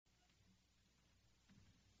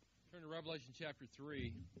Turn to Revelation chapter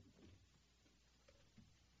 3.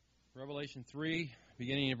 Revelation 3,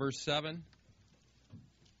 beginning in verse 7.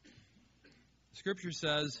 The Scripture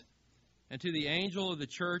says, "And to the angel of the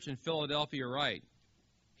church in Philadelphia write,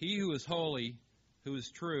 He who is holy, who is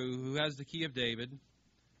true, who has the key of David,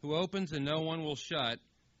 who opens and no one will shut,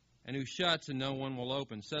 and who shuts and no one will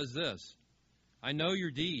open, says this, I know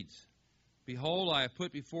your deeds. Behold, I have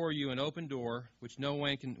put before you an open door, which no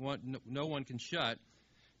one can shut,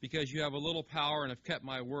 because you have a little power and have kept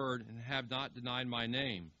my word and have not denied my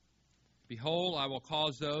name. Behold, I will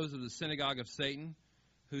cause those of the synagogue of Satan,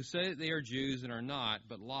 who say that they are Jews and are not,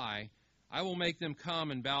 but lie, I will make them come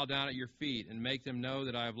and bow down at your feet and make them know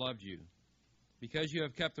that I have loved you. Because you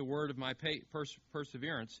have kept the word of my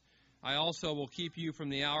perseverance, I also will keep you from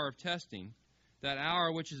the hour of testing, that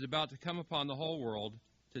hour which is about to come upon the whole world,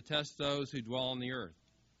 to test those who dwell on the earth.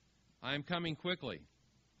 I am coming quickly.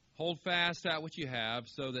 Hold fast that which you have,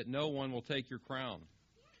 so that no one will take your crown.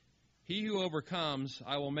 He who overcomes,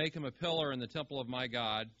 I will make him a pillar in the temple of my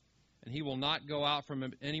God, and he will not go out from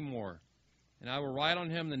it any more. And I will write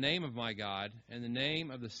on him the name of my God, and the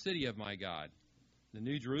name of the city of my God, the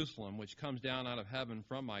new Jerusalem, which comes down out of heaven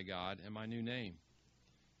from my God, and my new name.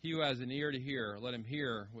 He who has an ear to hear, let him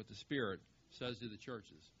hear what the Spirit says to the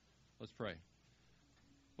churches." Let's pray.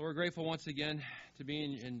 Lord, we're grateful once again to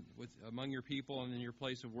be among your people and in your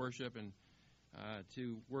place of worship, and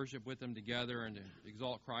to worship with them together and to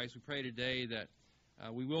exalt Christ. We pray today that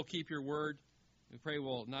we will keep your word. We pray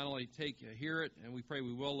we'll not only hear it, and we pray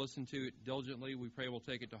we will listen to it diligently. We pray we'll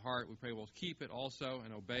take it to heart. We pray we'll keep it also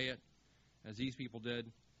and obey it as these people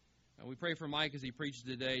did. We pray for Mike as he preaches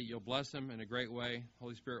today. You'll bless him in a great way.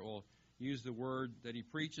 Holy Spirit will use the word that he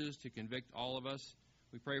preaches to convict all of us.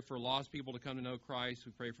 We pray for lost people to come to know Christ.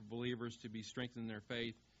 We pray for believers to be strengthened in their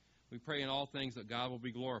faith. We pray in all things that God will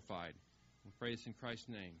be glorified. We pray this in Christ's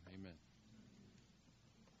name. Amen.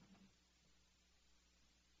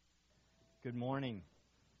 Good morning.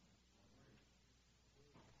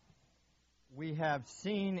 We have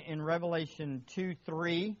seen in Revelation 2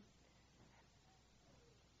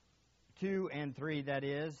 and 3, that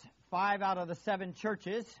is, 5 out of the 7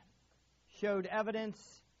 churches showed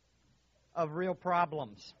evidence of real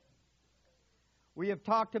problems. We have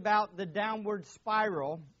talked about the downward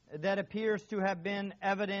spiral that appears to have been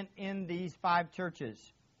evident in these 5 churches.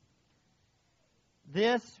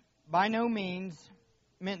 This, by no means,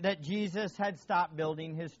 meant that Jesus had stopped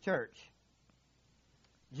building his church.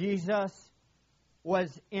 Jesus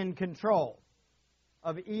was in control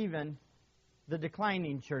of even the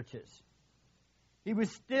declining churches. He was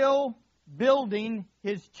still building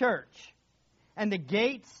his church, and the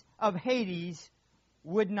gates of Hades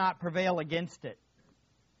would not prevail against it.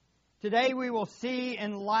 Today we will see a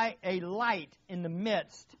light in the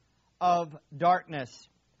midst of darkness.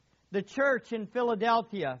 The church in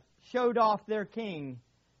Philadelphia showed off their king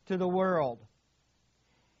to the world.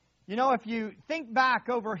 You know, if you think back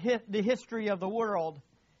over the history of the world,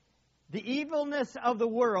 the evilness of the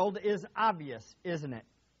world is obvious, isn't it?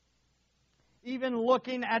 Even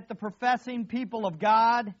looking at the professing people of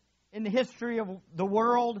God in the history of the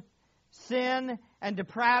world, sin and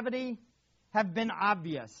depravity have been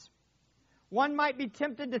obvious. One might be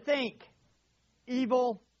tempted to think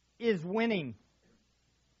evil is winning.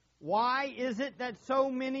 Why is it that so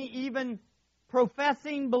many even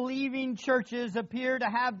professing, believing churches appear to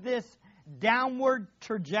have this downward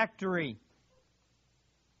trajectory?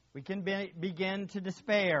 We can begin to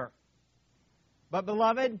despair. But,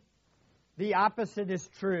 beloved, the opposite is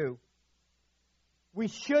true. We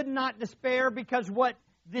should not despair, because what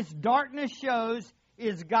this darkness shows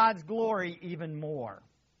is God's glory even more.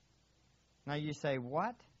 Now you say,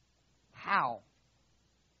 what? How?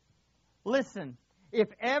 Listen, if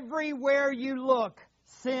everywhere you look,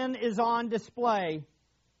 sin is on display,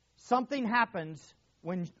 something happens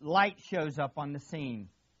when light shows up on the scene.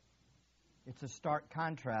 It's a stark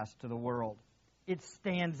contrast to the world. It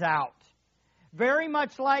stands out. Very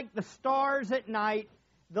much like the stars at night,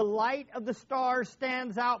 the light of the stars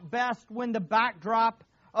stands out best when the backdrop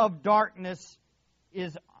of darkness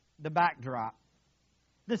is the backdrop.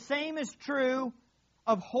 The same is true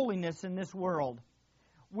of holiness in this world.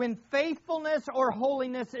 When faithfulness or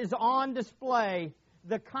holiness is on display,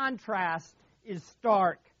 the contrast is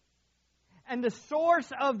stark. And the source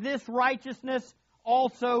of this righteousness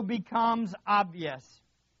also becomes obvious.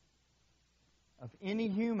 If any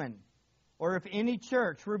human or if any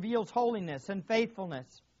church reveals holiness and faithfulness,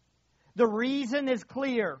 the reason is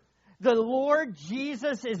clear. The Lord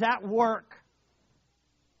Jesus is at work.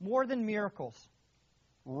 More than miracles,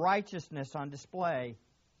 righteousness on display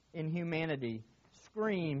in humanity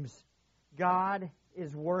screams, God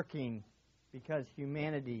is working because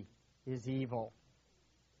humanity is evil.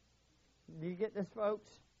 Do you get this, folks?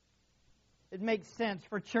 It makes sense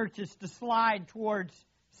for churches to slide towards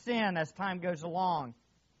sin as time goes along,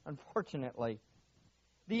 unfortunately.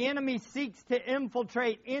 The enemy seeks to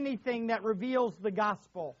infiltrate anything that reveals the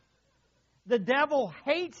gospel. The devil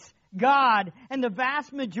hates God, and the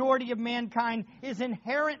vast majority of mankind is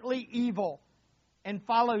inherently evil and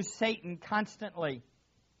follows Satan constantly.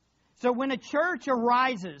 So when a church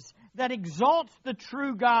arises that exalts the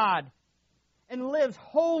true God and lives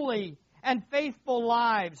holy and faithful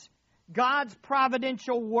lives, God's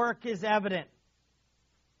providential work is evident.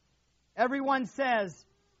 Everyone says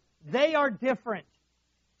they are different.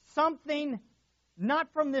 Something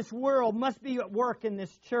not from this world must be at work in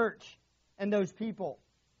this church and those people.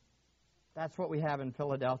 That's what we have in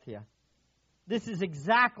Philadelphia. This is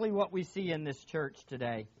exactly what we see in this church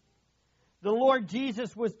today. The Lord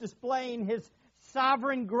Jesus was displaying His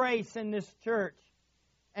sovereign grace in this church,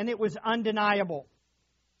 and it was undeniable.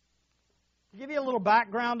 To give you a little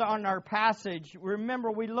background on our passage,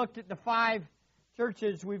 remember we looked at the 5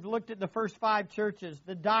 churches. We've looked at the first 5 churches.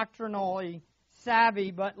 The doctrinally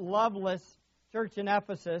savvy but loveless church in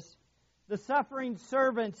Ephesus, the suffering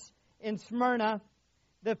servants in Smyrna,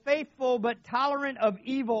 the faithful but tolerant of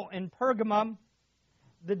evil in Pergamum,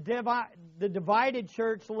 the divided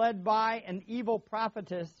church led by an evil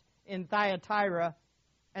prophetess in Thyatira,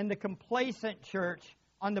 and the complacent church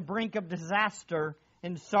on the brink of disaster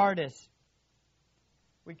in Sardis.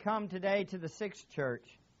 We come today to the 6th church.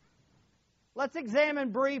 Let's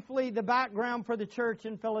examine briefly the background for the church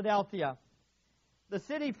in Philadelphia. The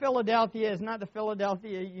city Philadelphia is not the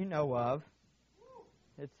Philadelphia you know of.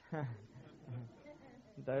 It's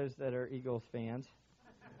those that are Eagles fans.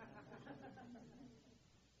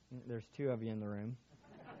 There's 2 of you in the room.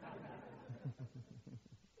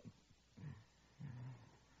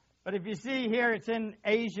 But if you see here, it's in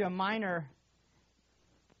Asia Minor.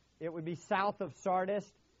 It would be south of Sardis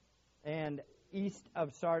and east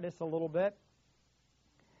of Sardis a little bit.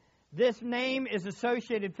 This name is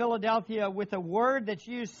associated, Philadelphia, with a word that's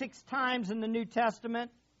used 6 times in the New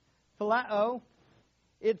Testament, phileo.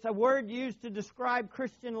 It's a word used to describe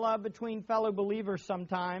Christian love between fellow believers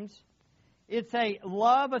sometimes. It's a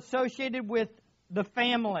love associated with the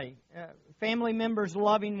family, family members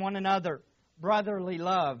loving one another, brotherly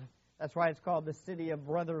love. That's why it's called the city of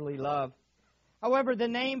brotherly love. However, the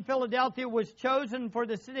name Philadelphia was chosen for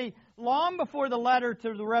the city long before the letter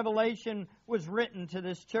to the Revelation was written to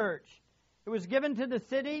this church. It was given to the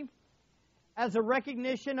city as a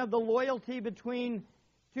recognition of the loyalty between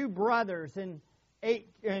 2 brothers in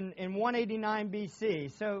 189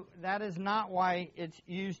 BC. So that is not why it's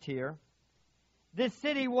used here. This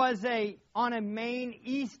city was on a main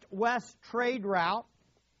east-west trade route.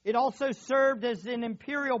 It also served as an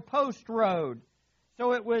imperial post road.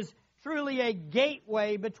 So it was truly a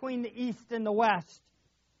gateway between the east and the west.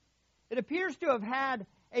 It appears to have had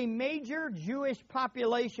a major Jewish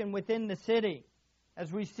population within the city,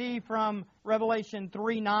 as we see from Revelation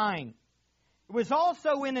 3:9. It was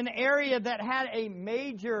also in an area that had a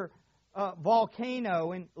major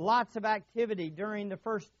volcano and lots of activity during the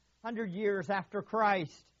first 100 years after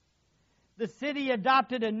Christ. The city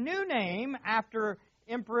adopted a new name after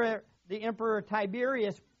the Emperor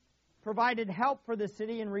Tiberius provided help for the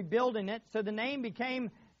city in rebuilding it, so the name became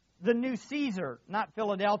the New Caesar, not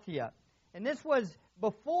Philadelphia. And this was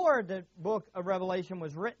before the book of Revelation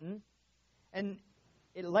was written, and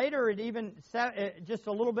later, just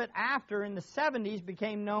a little bit after, in the 70s,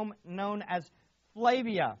 became known as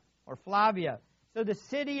Flavia or Flavia. So the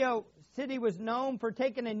city was known for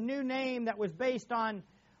taking a new name that was based on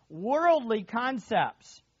worldly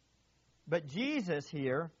concepts. But Jesus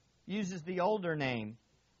here uses the older name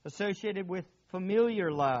associated with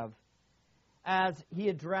familiar love as He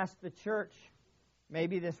addressed the church.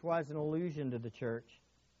 Maybe this was an allusion to the church.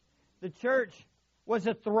 The church was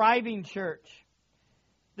a thriving church.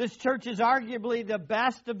 This church is arguably the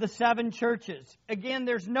best of the 7 churches. Again,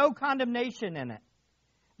 there's no condemnation in it.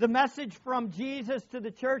 The message from Jesus to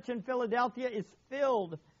the church in Philadelphia is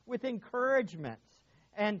filled with encouragements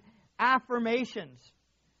and affirmations.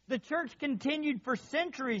 The church continued for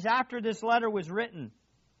centuries after this letter was written.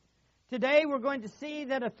 Today we're going to see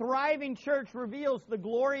that a thriving church reveals the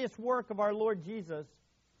glorious work of our Lord Jesus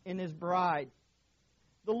in His bride.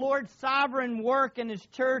 The Lord's sovereign work in His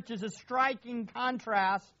church is a striking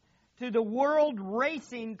contrast to the world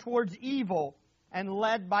racing towards evil and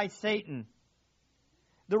led by Satan.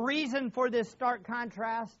 The reason for this stark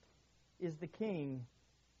contrast is the King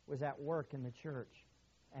was at work in the church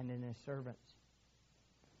and in His servants.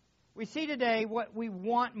 We see today what we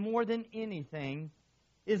want more than anything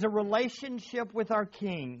is a relationship with our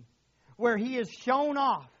King, where He is shown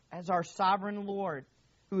off as our sovereign Lord,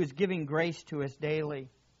 who is giving grace to us daily.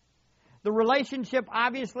 The relationship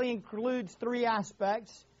obviously includes three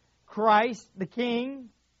aspects: Christ, the King,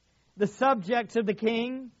 the subjects of the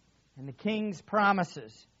King, and the King's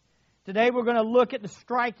promises. Today we're going to look at the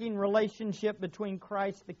striking relationship between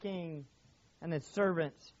Christ the King and His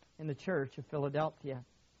servants in the church of Philadelphia.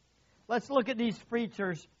 Let's look at these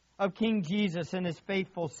features of King Jesus and His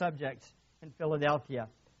faithful subjects in Philadelphia.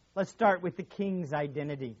 Let's start with the King's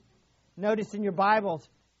identity. Notice in your Bibles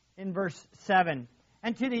in verse 7,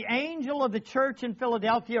 "And to the angel of the church in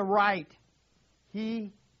Philadelphia write,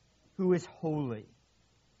 He who is holy,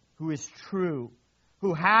 who is true,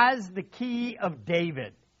 who has the key of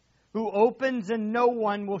David, who opens and no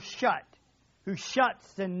one will shut, who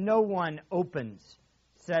shuts and no one opens,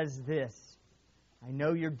 says this, I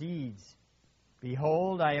know your deeds.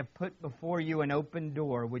 Behold, I have put before you an open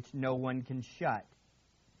door which no one can shut,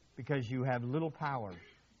 because you have little power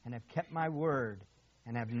and have kept my word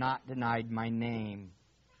and have not denied my name."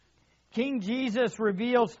 King Jesus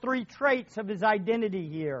reveals three traits of His identity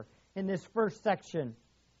here in this first section.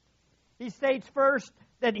 He states first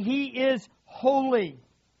that He is holy.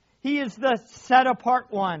 He is the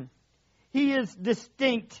set-apart one. He is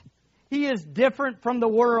distinct. He is different from the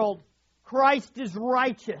world. Christ is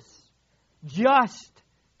righteous, just,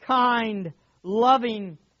 kind,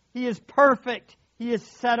 loving. He is perfect. He is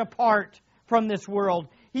set apart from this world.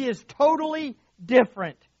 He is totally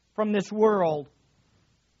different from this world.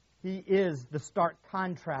 He is the stark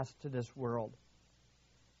contrast to this world.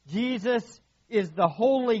 Jesus is the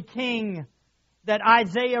holy King that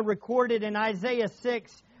Isaiah recorded in Isaiah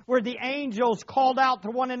 6, where the angels called out to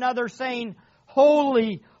one another saying,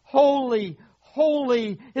 Holy, holy,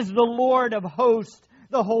 holy is the Lord of hosts.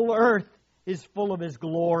 The whole earth is full of His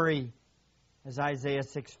glory, as Isaiah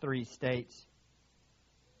 6:3 states.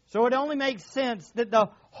 So it only makes sense that the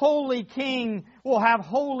holy King will have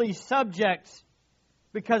holy subjects,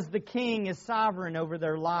 because the King is sovereign over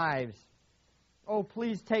their lives. Oh,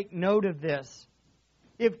 please take note of this.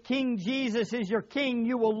 If King Jesus is your King,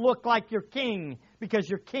 you will look like your King, because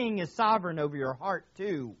your King is sovereign over your heart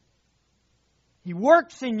too. He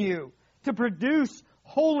works in you to produce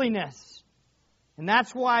holiness. And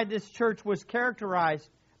that's why this church was characterized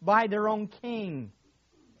by their own King.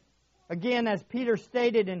 Again, as Peter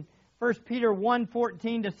stated in 1 Peter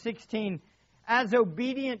 1:14-16, as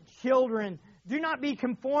obedient children, do not be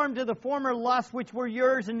conformed to the former lusts which were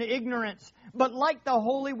yours in ignorance, but like the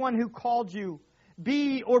Holy One who called you,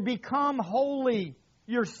 be or become holy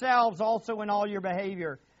yourselves also in all your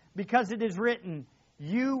behavior, because it is written,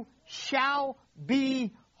 you shall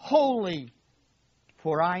be holy,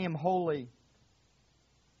 for I am holy.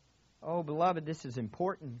 Oh, beloved, this is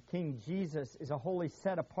important. King Jesus is a holy,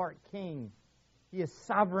 set-apart King. He is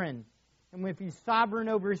sovereign. And if He's sovereign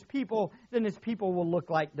over His people, then His people will look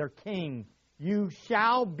like their King. You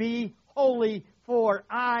shall be holy, for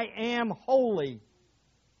I am holy.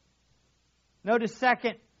 Notice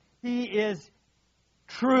second, He is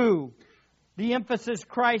true. The emphasis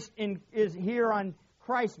is here on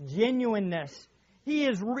Christ's genuineness. He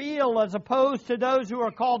is real, as opposed to those who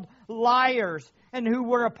are called liars and who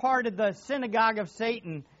were a part of the synagogue of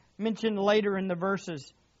Satan, mentioned later in the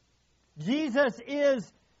verses. Jesus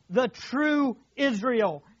is the true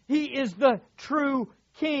Israel. He is the true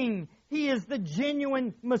King. He is the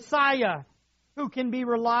genuine Messiah who can be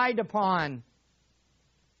relied upon.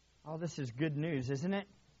 Oh, this is good news, isn't it?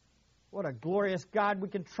 What a glorious God we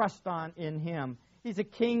can trust on in Him. He's a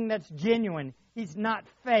King that's genuine. He's not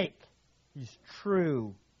fake. He's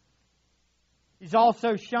true. He's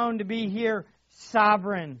also shown to be here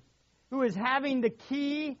sovereign, who is having the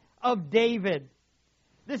key of David.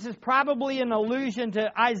 This is probably an allusion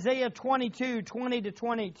to Isaiah 22,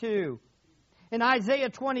 20-22. In Isaiah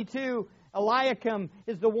 22, Eliakim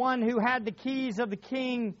is the one who had the keys of the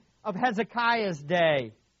king of Hezekiah's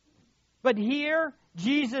day. But here,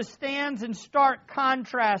 Jesus stands in stark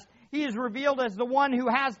contrast. He is revealed as the one who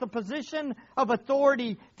has the position of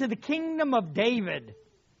authority to the kingdom of David.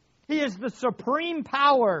 He is the supreme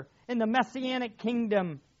power in the Messianic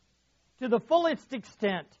kingdom. To the fullest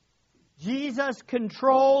extent, Jesus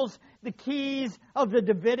controls the keys of the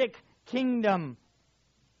Davidic kingdom.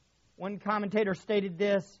 One commentator stated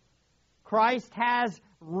this: Christ has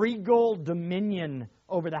regal dominion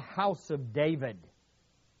over the house of David.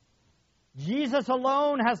 Jesus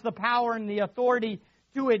alone has the power and the authority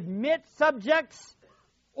to admit subjects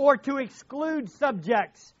or to exclude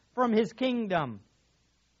subjects from His kingdom.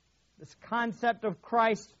 This concept of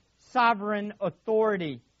Christ's sovereign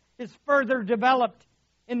authority is further developed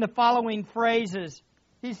in the following phrases.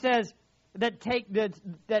 he says, that take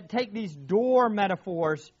these door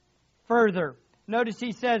metaphors further. Notice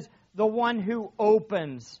he says, the one who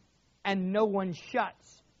opens and no one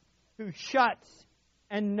shuts. Who shuts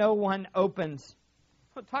and no one opens.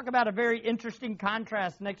 We'll talk about a very interesting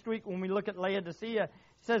contrast next week when we look at Laodicea. It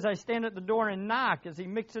says, I stand at the door and knock, as he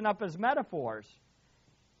mixing up his metaphors.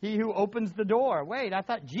 He who opens the door. Wait, I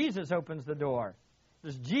thought Jesus opens the door.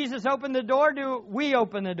 Does Jesus open the door? Do we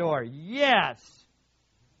open the door? Yes.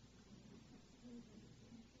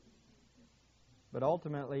 But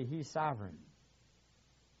ultimately, He's sovereign.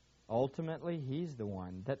 Ultimately, He's the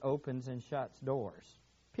one that opens and shuts doors.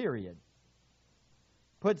 Period.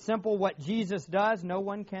 Put simple, what Jesus does, no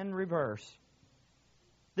one can reverse.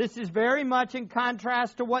 This is very much in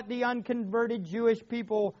contrast to what the unconverted Jewish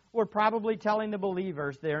people were probably telling the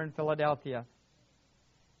believers there in Philadelphia.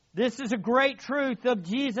 This is a great truth of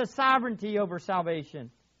Jesus' sovereignty over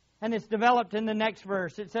salvation. And it's developed in the next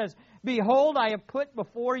verse. It says, Behold, I have put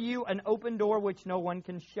before you an open door which no one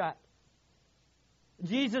can shut.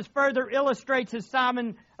 Jesus further illustrates His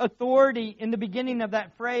sovereign authority in the beginning of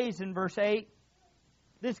that phrase in verse 8.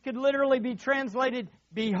 This could literally be translated,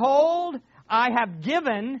 Behold, I have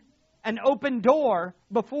given an open door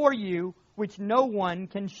before you which no one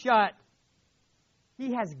can shut.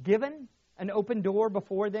 He has given an open door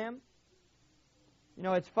before them. You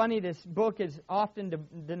know, it's funny, this book is often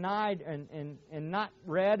denied and not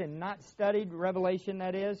read and not studied, Revelation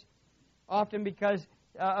that is, often because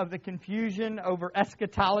of the confusion over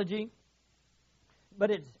eschatology. But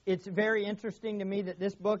it's very interesting to me that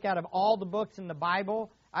this book, out of all the books in the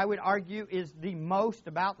Bible, I would argue is the most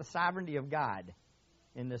about the sovereignty of God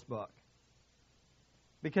in this book.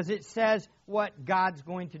 Because it says what God's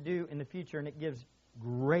going to do in the future, and it gives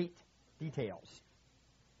great details.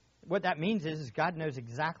 What that means is God knows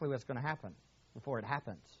exactly what's going to happen before it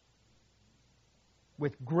happens.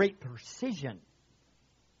 With great precision.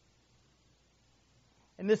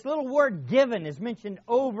 And this little word given is mentioned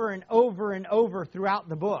over and over and over throughout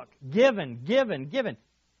the book. Given, given, given.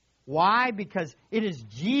 Why? Because it is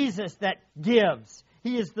Jesus that gives.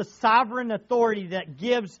 He is the sovereign authority that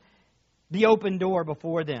gives the open door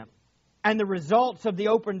before them. And the results of the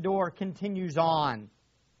open door continues on.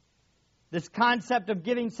 This concept of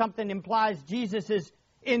giving something implies Jesus is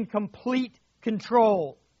in complete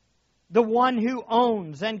control. The one who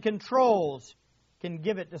owns and controls can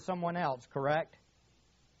give it to someone else, correct?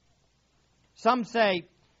 Some say,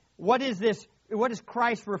 what is this? What is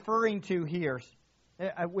Christ referring to here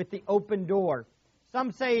with the open door?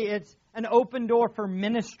 Some say it's an open door for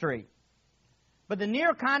ministry. But the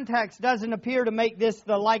near context doesn't appear to make this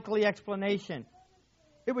the likely explanation.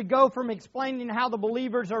 It would go from explaining how the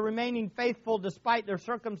believers are remaining faithful despite their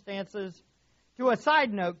circumstances to a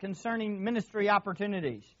side note concerning ministry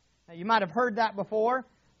opportunities. Now, you might have heard that before,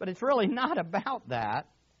 but it's really not about that.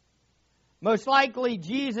 Most likely,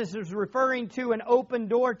 Jesus is referring to an open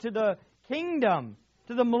door to the kingdom,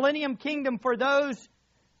 to the millennium kingdom for those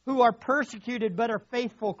who are persecuted but are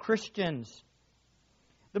faithful Christians.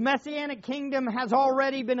 The Messianic kingdom has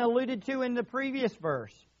already been alluded to in the previous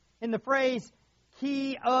verse, in the phrase,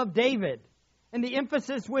 key of David. And the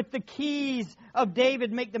emphasis with the keys of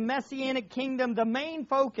David make the Messianic kingdom the main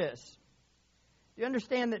focus. You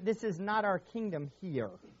understand that this is not our kingdom here.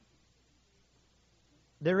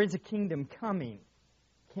 There is a kingdom coming.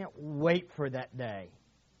 Can't wait for that day.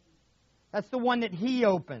 That's the one that He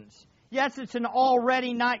opens. Yes, it's an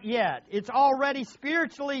already not yet. It's already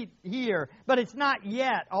spiritually here, but it's not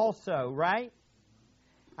yet also, right?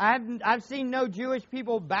 I've seen no Jewish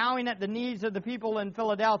people bowing at the knees of the people in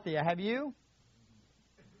Philadelphia. Have you?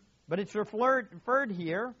 But it's referred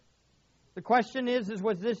here. The question is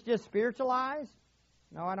was this just spiritualized?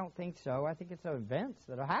 No, I don't think so. I think it's events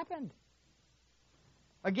that have happened.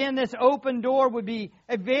 Again, this open door would be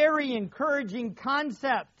a very encouraging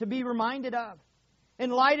concept to be reminded of in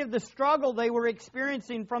light of the struggle they were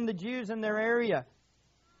experiencing from the Jews in their area.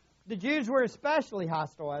 The Jews were especially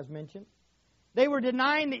hostile, as mentioned. They were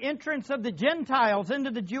denying the entrance of the Gentiles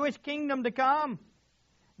into the Jewish kingdom to come.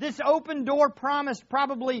 This open door promise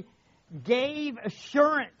probably gave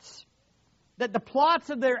assurance that the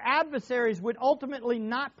plots of their adversaries would ultimately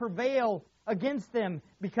not prevail against them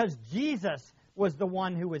because Jesus was the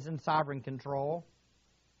one who was in sovereign control.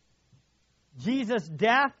 Jesus'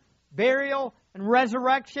 death, burial, and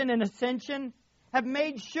resurrection and ascension have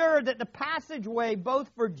made sure that the passageway both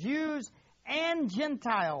for Jews and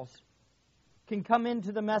Gentiles can come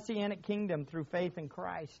into the Messianic kingdom through faith in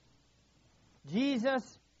Christ. Jesus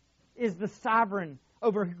is the sovereign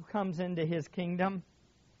over who comes into His kingdom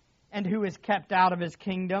and who is kept out of His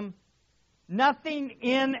kingdom. Nothing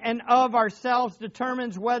in and of ourselves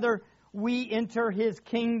determines whether we enter His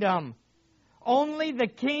kingdom. Only the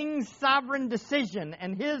King's sovereign decision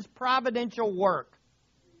and His providential work.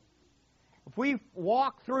 If we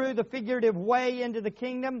walk through the figurative way into the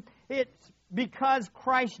kingdom, it's because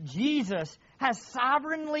Christ Jesus has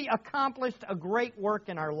sovereignly accomplished a great work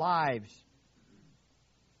in our lives.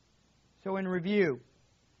 So in review,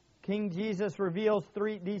 King Jesus reveals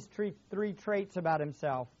these three traits about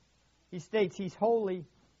Himself. He states He's holy,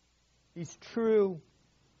 He's true,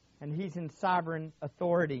 and He's in sovereign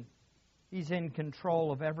authority. He's in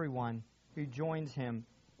control of everyone who joins Him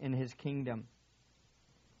in His kingdom.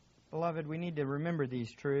 Beloved, we need to remember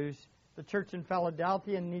these truths. The church in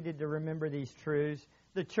Philadelphia needed to remember these truths.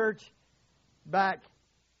 The church back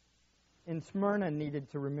in Smyrna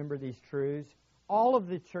needed to remember these truths. All of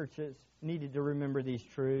the churches needed to remember these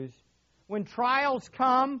truths. When trials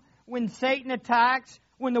come, when Satan attacks,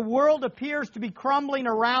 when the world appears to be crumbling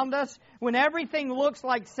around us, when everything looks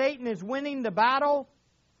like Satan is winning the battle,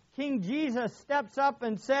 King Jesus steps up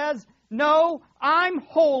and says, "No, I'm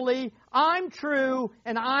holy, I'm true,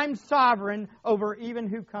 and I'm sovereign over even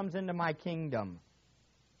who comes into my kingdom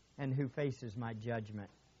and who faces my judgment."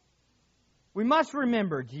 We must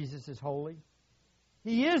remember Jesus is holy.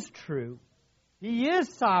 He is true. He is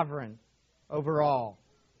sovereign over all.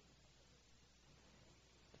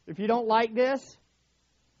 If you don't like this,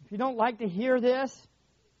 if you don't like to hear this,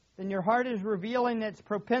 then your heart is revealing its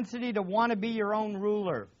propensity to want to be your own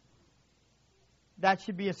ruler. That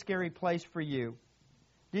should be a scary place for you.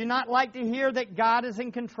 Do you not like to hear that God is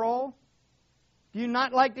in control? Do you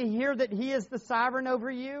not like to hear that He is the sovereign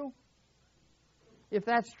over you? If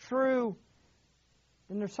that's true,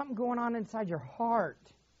 then there's something going on inside your heart.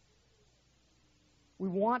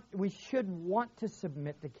 We should want to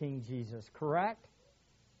submit to King Jesus, correct?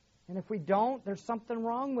 And if we don't, there's something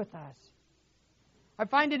wrong with us. I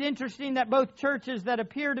find it interesting that both churches that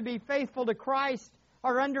appear to be faithful to Christ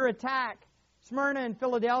are under attack, Smyrna and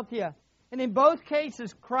Philadelphia. And in both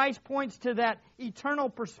cases, Christ points to that eternal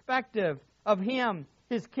perspective of Him,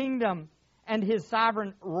 His kingdom, and His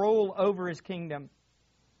sovereign rule over His kingdom.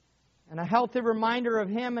 And a healthy reminder of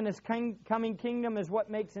Him and His coming kingdom is what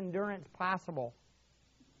makes endurance possible.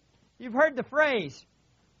 You've heard the phrase,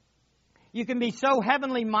 you can be so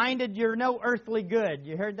heavenly minded you're no earthly good.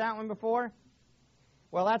 You heard that one before?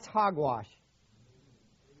 Well, that's hogwash.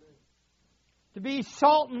 To be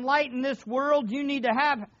salt and light in this world, you need to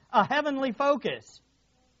have a heavenly focus.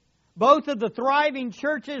 Both of the thriving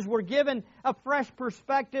churches were given a fresh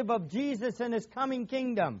perspective of Jesus and His coming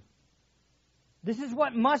kingdom. This is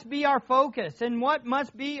what must be our focus and what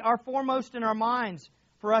must be our foremost in our minds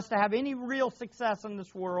for us to have any real success in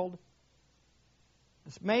this world.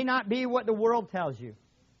 This may not be what the world tells you.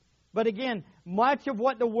 But again, much of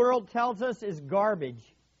what the world tells us is garbage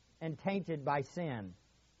and tainted by sin.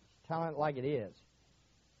 Telling it like it is.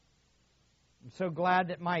 I'm so glad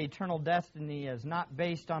that my eternal destiny is not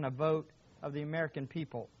based on a vote of the American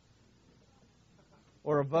people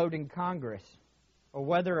or a vote in Congress or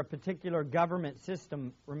whether a particular government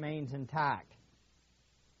system remains intact.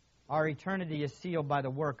 Our eternity is sealed by the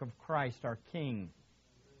work of Christ, our King.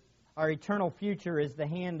 Our eternal future is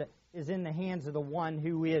in the hands of the one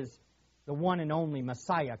who is the one and only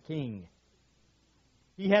Messiah King.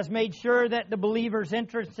 He has made sure that the believer's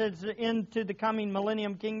entrance into the coming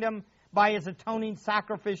millennium kingdom by His atoning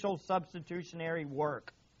sacrificial substitutionary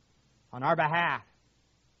work on our behalf.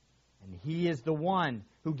 And He is the one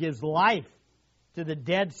who gives life to the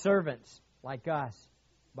dead servants like us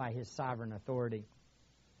by His sovereign authority.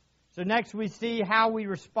 So next we see how we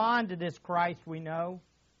respond to this Christ we know.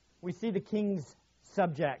 We see the King's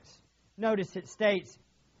subjects. Notice it states,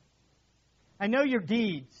 "I know your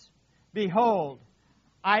deeds. Behold,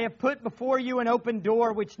 I have put before you an open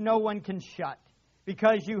door which no one can shut,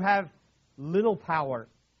 because you have little power,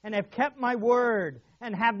 and have kept my word,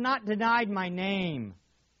 and have not denied my name."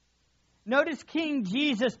 Notice King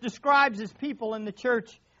Jesus describes His people in the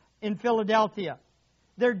church in Philadelphia.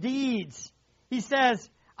 Their deeds. He says,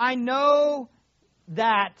 I know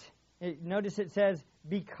that. Notice it says,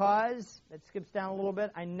 because. That skips down a little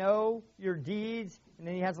bit. I know your deeds. And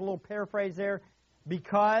then he has a little paraphrase there.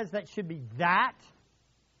 Because, that should be that.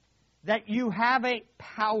 That you have a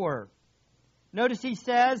power. Notice he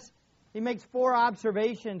says, he makes 4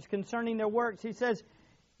 observations concerning their works. He says,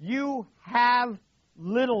 you have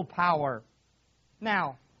little power.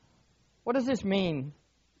 Now, what does this mean?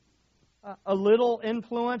 A little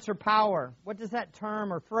influence or power? What does that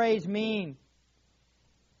term or phrase mean?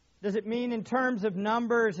 Does it mean in terms of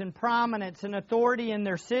numbers and prominence and authority in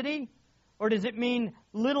their city? Or does it mean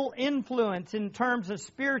little influence in terms of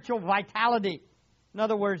spiritual vitality? In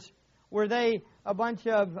other words, were they a bunch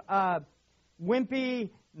of wimpy,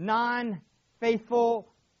 non-faithful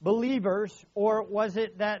believers, or was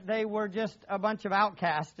it that they were just a bunch of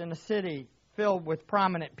outcasts in a city filled with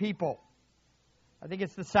prominent people? I think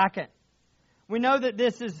it's the second. We know that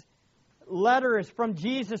this letter is from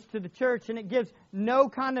Jesus to the church, and it gives no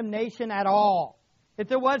condemnation at all. If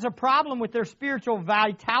there was a problem with their spiritual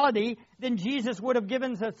vitality, then Jesus would have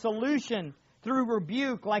given us a solution through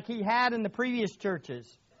rebuke like He had in the previous churches.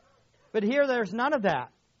 But here there's none of that.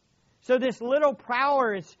 So this little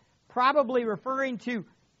power is probably referring to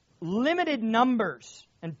limited numbers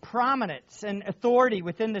and prominence and authority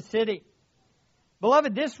within the city.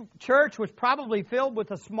 Beloved, this church was probably filled with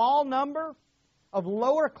a small number of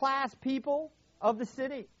lower class people of the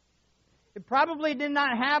city. It probably did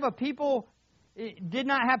not have people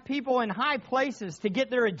in high places to get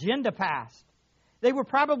their agenda passed. They were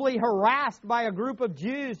probably harassed by a group of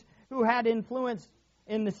Jews who had influence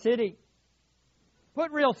in the city.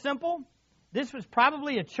 Put real simple, this was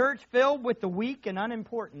probably a church filled with the weak and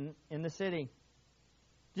unimportant in the city.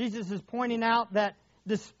 Jesus is pointing out that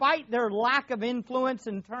despite their lack of influence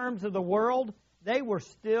in terms of the world, they were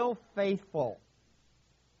still faithful.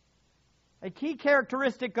 A key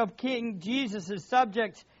characteristic of King Jesus'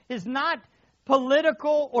 subjects is not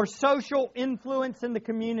political or social influence in the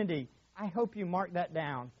community. I hope you mark that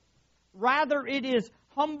down. Rather, it is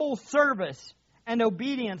humble service and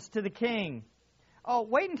obedience to the king. Oh,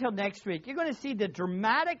 wait until next week. You're going to see the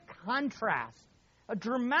dramatic contrast. A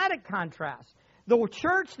dramatic contrast. The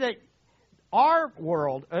church that our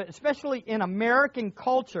world, especially in American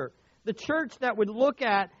culture, the church that would look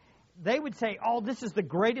at, they would say, oh, this is the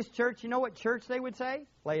greatest church. You know what church they would say?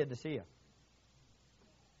 Laodicea.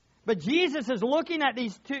 But Jesus is looking at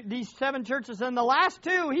these 7 churches, and the last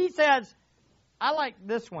 2, He says, I like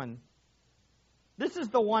this one. This is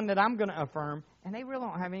the one that I'm going to affirm, and they really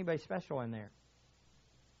don't have anybody special in there.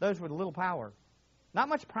 Those with little power. Not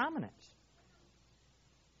much prominence.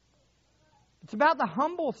 It's about the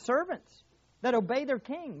humble servants that obey their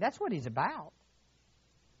king. That's what He's about.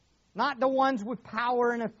 Not the ones with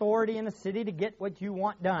power and authority in a city to get what you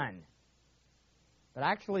want done. But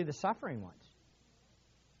actually the suffering ones.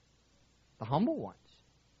 The humble ones.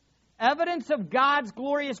 Evidence of God's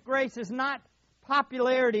glorious grace is not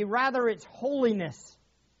popularity, rather it's holiness,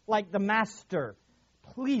 like the Master.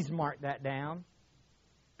 Please mark that down.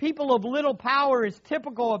 People of little power is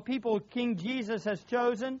typical of people King Jesus has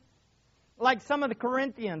chosen, like some of the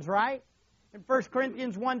Corinthians, right? In 1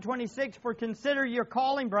 Corinthians 1:26, for consider your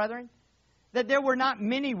calling, brethren, that there were not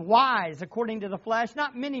many wise according to the flesh,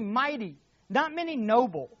 not many mighty, not many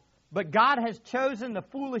noble, but God has chosen the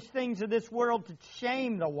foolish things of this world to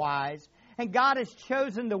shame the wise, and God has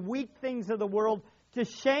chosen the weak things of the world to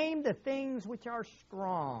shame the things which are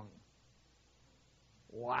strong.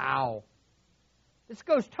 Wow. This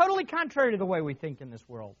goes totally contrary to the way we think in this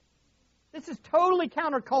world. This is totally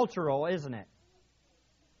countercultural, isn't it?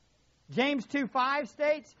 James 2:5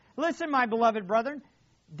 states, listen, my beloved brethren,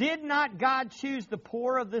 did not God choose the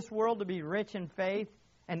poor of this world to be rich in faith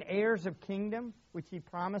and heirs of kingdom, which He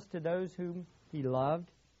promised to those whom He loved?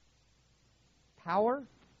 Power,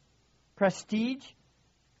 prestige,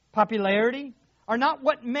 popularity are not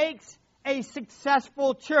what makes a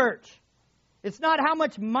successful church. It's not how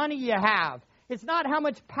much money you have. It's not how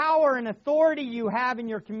much power and authority you have in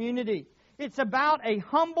your community. It's about a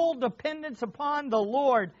humble dependence upon the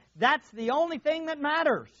Lord. That's the only thing that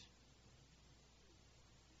matters.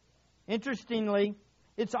 Interestingly,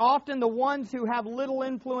 it's often the ones who have little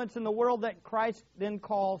influence in the world that Christ then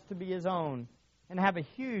calls to be His own and have a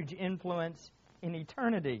huge influence in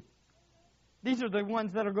eternity. These are the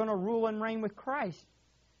ones that are going to rule and reign with Christ.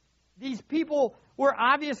 These people were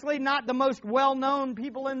obviously not the most well-known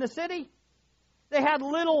people in the city. They had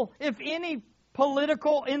little, if any,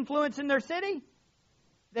 political influence in their city.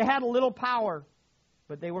 They had a little power,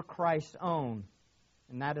 but they were Christ's own.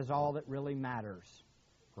 And that is all that really matters,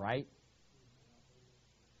 right?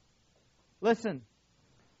 Listen,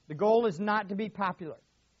 the goal is not to be popular.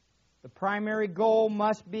 The primary goal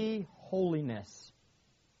must be holiness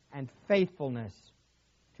and faithfulness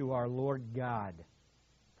to our Lord God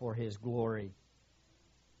for His glory.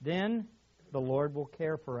 Then the Lord will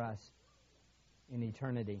care for us in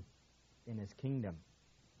eternity in His kingdom.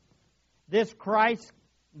 This Christ,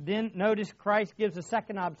 then notice Christ gives a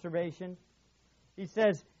second observation. He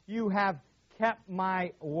says, you have kept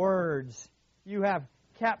my words. You have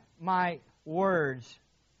kept my words.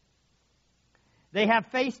 They have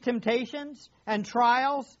faced temptations and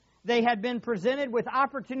trials. They had been presented with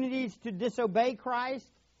opportunities to disobey Christ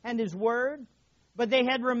and His Word, but they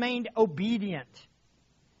had remained obedient.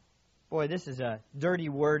 Boy, this is a dirty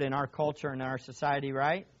word in our culture and our society,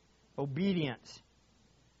 right? Obedience.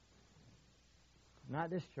 Not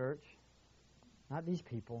this church. Not these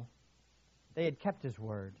people. They had kept His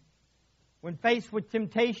Word. When faced with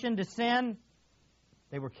temptation to sin,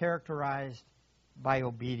 they were characterized by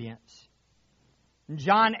obedience. In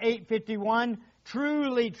John 8:51,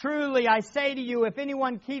 truly, truly, I say to you, if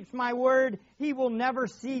anyone keeps my word, he will never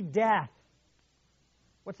see death.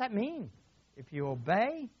 What's that mean? If you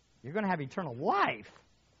obey, you're going to have eternal life.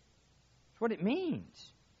 That's what it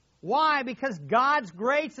means. Why? Because God's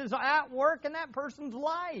grace is at work in that person's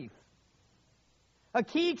life. A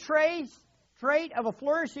key trait of a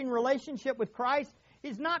flourishing relationship with Christ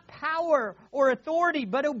is not power or authority,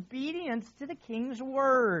 but obedience to the King's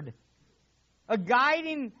Word. A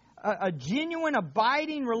genuine,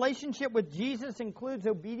 abiding relationship with Jesus includes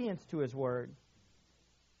obedience to His Word.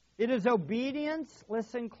 It is obedience,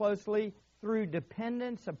 listen closely, through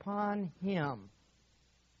dependence upon Him.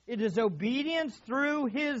 It is obedience through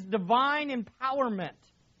His divine empowerment.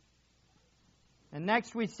 And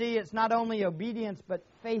next we see it's not only obedience, but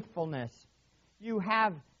faithfulness. You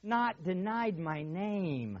have not denied my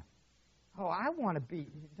name. Oh, I want to be...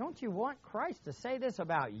 Don't you want Christ to say this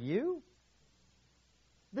about you?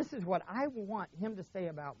 This is what I want Him to say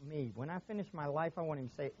about me. When I finish my life, I want Him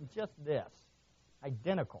to say just this.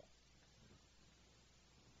 Identical.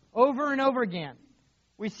 Over and over again,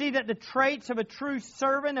 we see that the traits of a true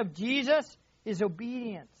servant of Jesus is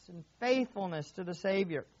obedience and faithfulness to the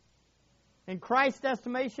Savior. In Christ's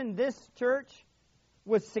estimation, this church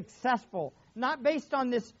was successful, not based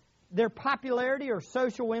on their popularity or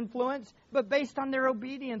social influence, but based on their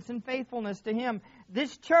obedience and faithfulness to Him.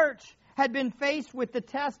 This church had been faced with the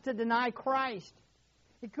test to deny Christ.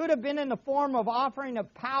 It could have been in the form of offering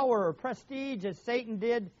of power or prestige, as Satan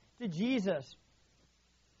did to Jesus.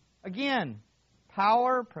 Again,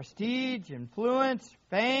 power, prestige, influence,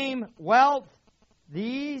 fame, wealth,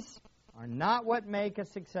 these are not what make a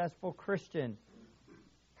successful Christian,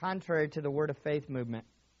 contrary to the Word of Faith movement.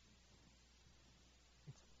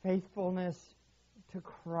 It's faithfulness to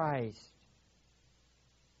Christ.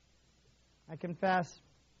 I confess,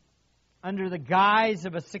 under the guise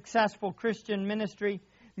of a successful Christian ministry,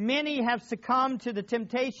 many have succumbed to the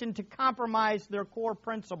temptation to compromise their core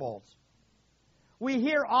principles. We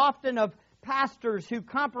hear often of pastors who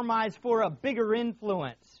compromise for a bigger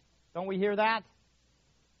influence. Don't we hear that?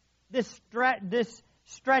 This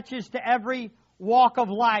stretches to every walk of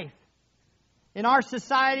life. In our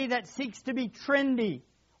society that seeks to be trendy,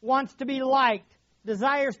 wants to be liked,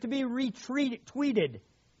 desires to be retweeted,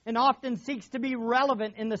 and often seeks to be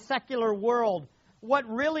relevant in the secular world, what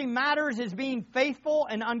really matters is being faithful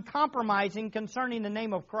and uncompromising concerning the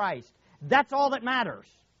name of Christ. That's all that matters.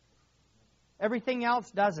 Everything else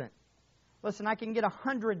doesn't. Listen, I can get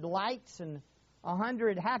 100 likes and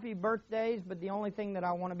 100 happy birthdays, but the only thing that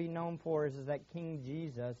I want to be known for is that King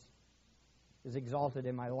Jesus is exalted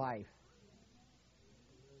in my life.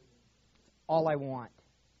 It's all I want.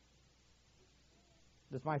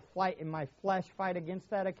 Does my flesh fight against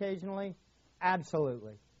that occasionally?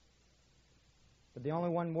 Absolutely. But the only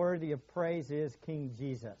one worthy of praise is King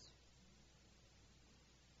Jesus.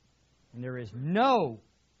 And there is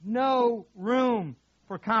no room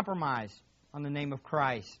for compromise on the name of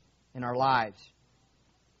Christ in our lives.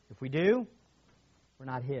 If we do, we're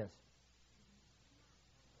not His.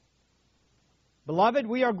 Beloved,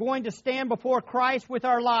 we are going to stand before Christ with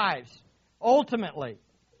our lives. Ultimately,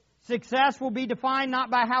 success will be defined not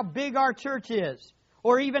by how big our church is,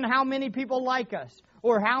 or even how many people like us,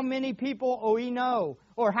 or how many people we know,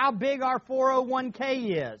 or how big our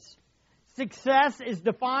 401k is. Success is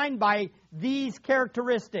defined by these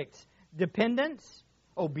characteristics: dependence,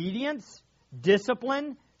 obedience,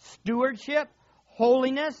 discipline, stewardship,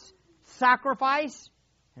 holiness, sacrifice,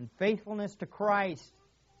 and faithfulness to Christ.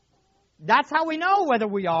 That's how we know whether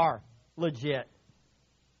we are legit.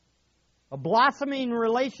 A blossoming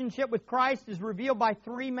relationship with Christ is revealed by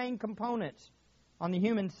three main components on the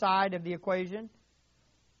human side of the equation: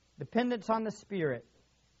 dependence on the Spirit,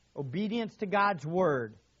 obedience to God's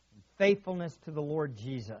Word, and faithfulness to the Lord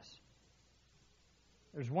Jesus.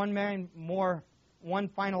 There's one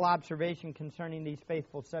final observation concerning these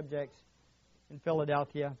faithful subjects in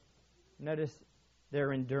Philadelphia. Notice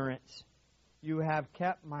their endurance. You have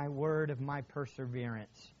kept my word of my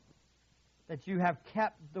perseverance. That you have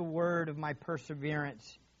kept the word of my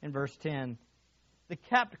perseverance in verse 10. The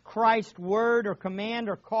kept Christ's word or command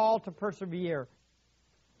or call to persevere.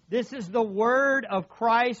 This is the word of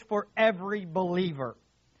Christ for every believer.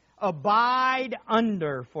 Abide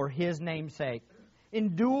under for His name's sake.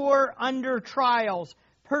 Endure under trials.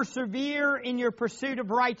 Persevere in your pursuit of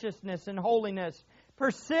righteousness and holiness.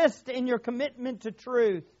 Persist in your commitment to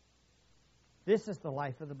truth. This is the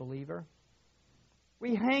life of the believer.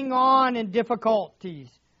 We hang on in difficulties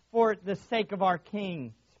for the sake of our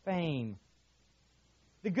King's fame.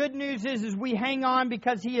 The good news is we hang on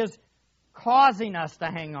because He is causing us to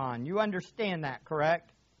hang on. You understand that,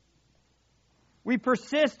 correct? We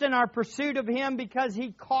persist in our pursuit of Him because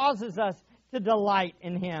He causes us to delight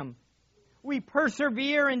in Him. We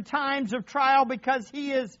persevere in times of trial because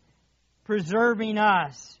He is preserving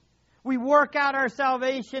us. We work out our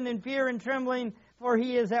salvation in fear and trembling, for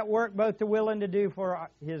He is at work both to will and to do for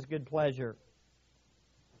His good pleasure.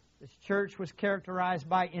 This church was characterized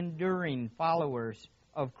by enduring followers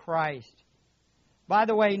of Christ. By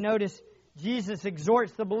the way, notice Jesus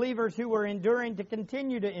exhorts the believers who were enduring to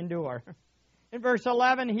continue to endure. In verse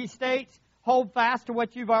 11, He states, hold fast to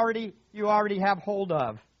what you already have hold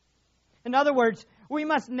of. In other words, we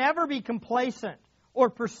must never be complacent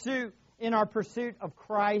or in our pursuit of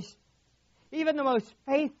Christ. Even the most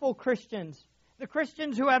faithful Christians, the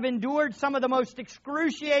Christians who have endured some of the most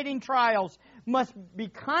excruciating trials, must be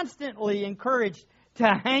constantly encouraged to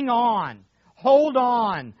hang on, hold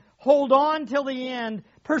on till the end,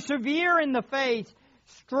 persevere in the faith,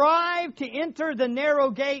 strive to enter the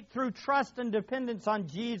narrow gate through trust and dependence on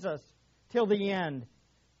Jesus till the end.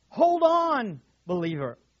 Hold on,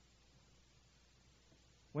 believer.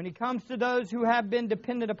 When He comes to those who have been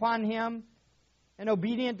dependent upon Him and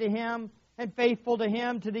obedient to Him and faithful to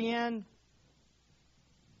Him to the end,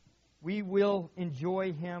 we will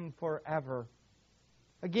enjoy Him forever.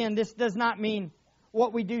 Again, this does not mean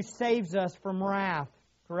what we do saves us from wrath,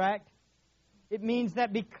 correct? It means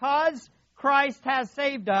that because Christ has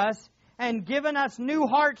saved us and given us new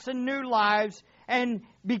hearts and new lives, and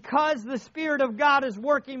because the Spirit of God is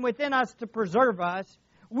working within us to preserve us,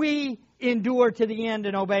 we endure to the end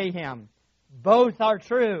and obey Him. Both are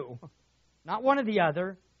true, not one or the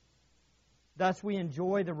other. Thus we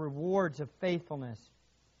enjoy the rewards of faithfulness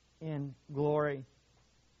in glory.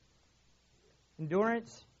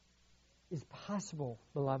 Endurance is possible,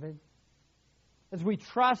 beloved, as we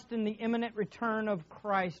trust in the imminent return of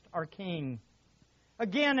Christ our King.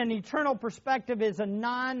 Again, an eternal perspective is a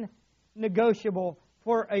non-negotiable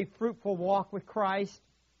for a fruitful walk with Christ.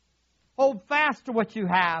 Hold fast to what you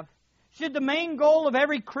have. Should the main goal of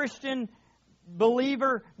every Christian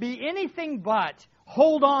believer be anything but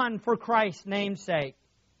hold on for Christ's name's sake?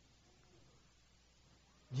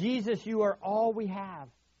 Jesus, you are all we have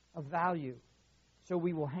of value, so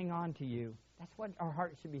we will hang on to you. That's what our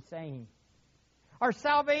heart should be saying. Our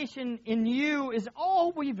salvation in you is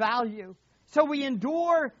all we value, so we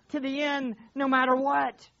endure to the end no matter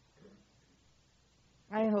what.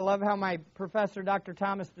 I love how my professor, Dr.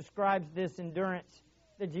 Thomas, describes this endurance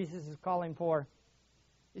that Jesus is calling for.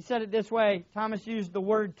 He said it this way. Thomas used the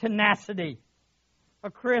word tenacity. A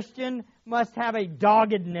Christian must have a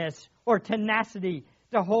doggedness or tenacity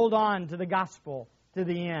to hold on to the gospel to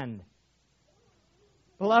the end.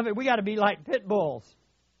 Beloved, we got to be like pit bulls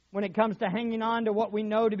when it comes to hanging on to what we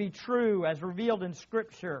know to be true as revealed in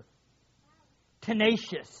Scripture.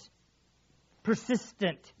 Tenacious,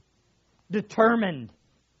 persistent, determined,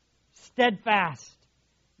 steadfast,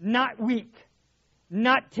 not weak,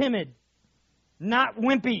 not timid, not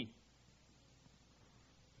wimpy.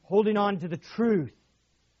 Holding on to the truth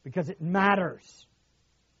because it matters.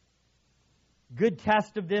 Good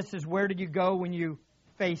test of this is, where do you go when you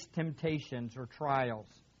face temptations or trials?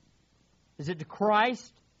 Is it to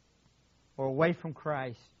Christ or away from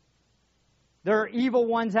Christ? There are evil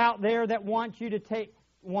ones out there that want to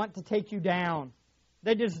take you down.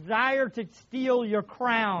 They desire to steal your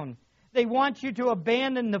crown. They want you to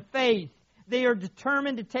abandon the faith. They are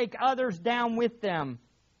determined to take others down with them.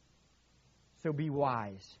 So be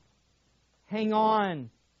wise. Hang on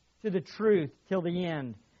to the truth till the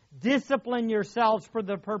end. Discipline yourselves for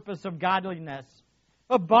the purpose of godliness.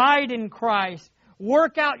 Abide in Christ.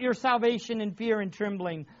 Work out your salvation in fear and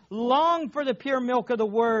trembling. Long for the pure milk of the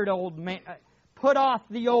Word, old man. Put off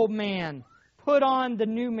the old man. Put on the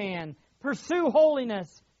new man. Pursue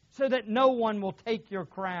holiness so that no one will take your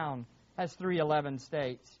crown, as 3:11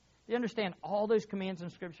 states. Do you understand? All those commands in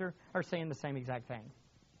Scripture are saying the same exact thing.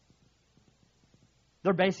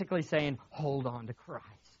 They're basically saying, hold on to Christ.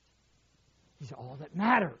 He's all that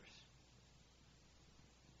matters.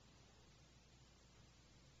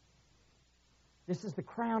 This is the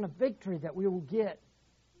crown of victory that we will get.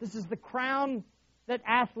 This is the crown that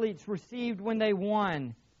athletes received when they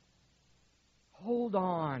won. Hold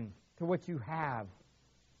on to what you have.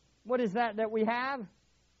 What is that we have?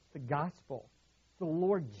 The gospel. The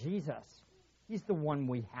Lord Jesus. He's the one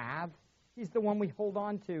we have. He's the one we hold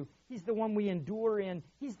on to. He's the one we endure in.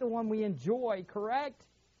 He's the one we enjoy, correct?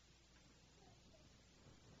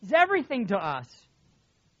 He's everything to us.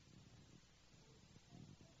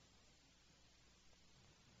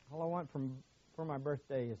 All I want for my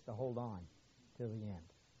birthday is to hold on till the end.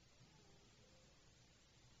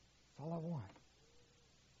 That's all I want.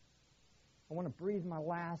 I want to breathe my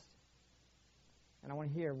last, and I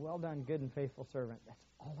want to hear, well done, good and faithful servant. That's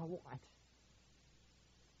all I want.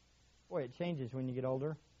 Boy, it changes when you get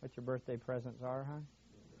older, what your birthday presents are, huh?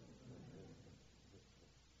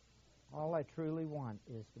 All I truly want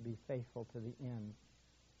is to be faithful to the end.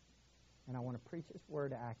 And I want to preach His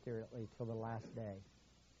Word accurately till the last day.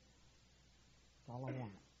 That's all I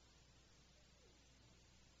want.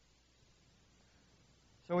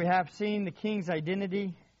 So we have seen the king's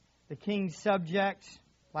identity, the king's subjects.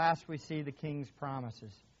 Last we see the king's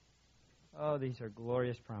promises. Oh, these are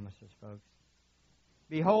glorious promises, folks.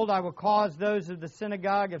 Behold, I will cause those of the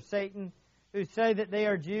synagogue of Satan who say that they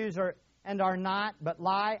are Jews and are not, but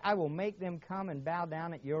lie. I will make them come and bow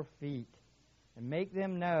down at your feet and make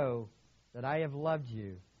them know that I have loved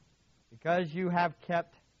you because you have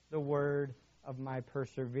kept the word of my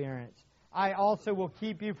perseverance. I also will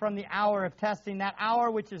keep you from the hour of testing, that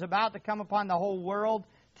hour which is about to come upon the whole world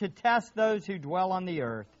to test those who dwell on the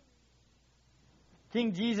earth.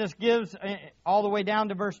 King Jesus gives, all the way down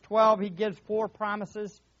to verse 12, He gives 4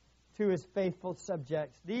 promises to His faithful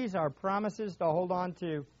subjects. These are promises to hold on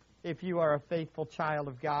to if you are a faithful child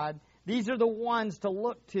of God. These are the ones to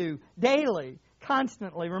look to daily,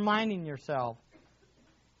 constantly reminding yourself.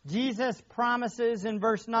 Jesus promises in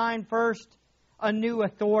verse 9 first a new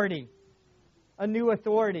authority. A new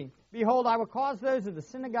authority. Behold, I will cause those of the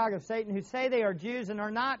synagogue of Satan who say they are Jews and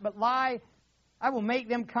are not, but lie. I will make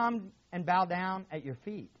them come and bow down at your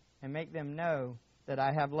feet and make them know that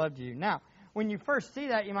I have loved you. Now, when you first see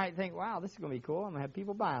that, you might think, wow, this is going to be cool. I'm going to have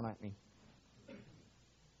people bowing at me.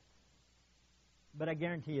 But I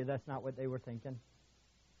guarantee you that's not what they were thinking.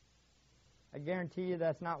 I guarantee you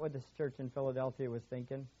that's not what this church in Philadelphia was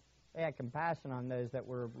thinking. They had compassion on those that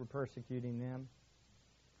were persecuting them.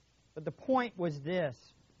 But the point was this.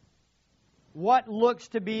 What looks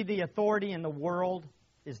to be the authority in the world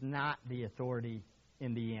is not the authority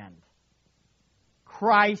in the end.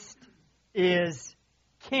 Christ is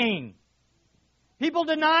King. People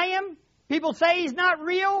deny Him. People say He's not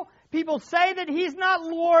real. People say that He's not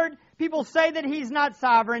Lord. People say that He's not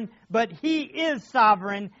sovereign. But He is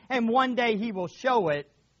sovereign, and one day He will show it.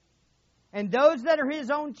 And those that are His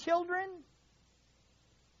own children,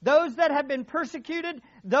 those that have been persecuted,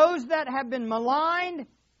 those that have been maligned,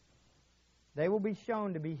 they will be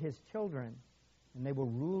shown to be His children, and they will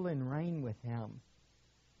rule and reign with Him.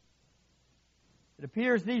 It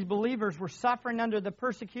appears these believers were suffering under the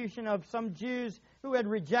persecution of some Jews who had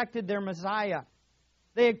rejected their Messiah.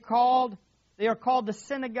 They are called the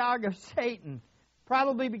synagogue of Satan,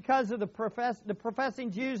 probably because of the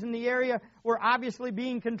professing Jews in the area were obviously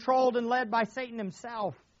being controlled and led by Satan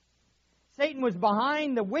himself. Satan was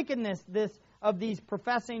behind the wickedness of these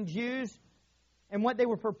professing Jews and what they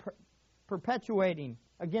were perpetuating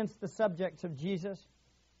against the subjects of Jesus.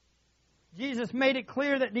 Jesus made it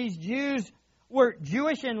clear that these Jews were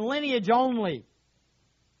Jewish in lineage only.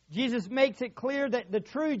 Jesus makes it clear that the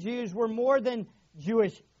true Jews were more than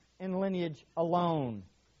Jewish in lineage alone.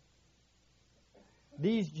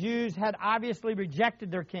 These Jews had obviously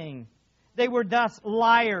rejected their king. They were thus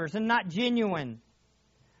liars and not genuine.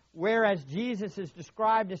 Whereas Jesus is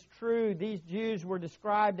described as true, these Jews were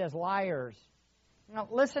described as liars. Now,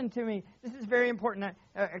 listen to me. This is very important.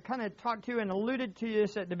 I kind of talked to you and alluded to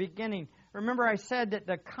this at the beginning. Remember I said that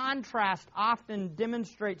the contrast often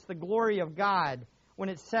demonstrates the glory of God when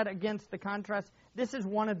it's set against the contrast. This is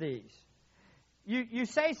one of these. You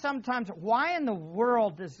say sometimes, why in the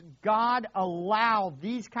world does God allow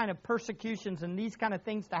these kind of persecutions and these kind of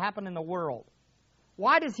things to happen in the world?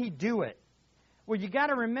 Why does He do it? Well, you got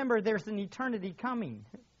to remember there's an eternity coming.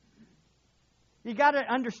 You got to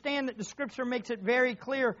understand that the Scripture makes it very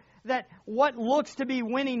clear that what looks to be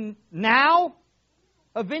winning now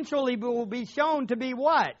eventually will be shown to be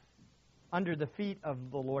what? Under the feet of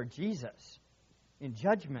the Lord Jesus in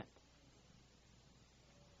judgment.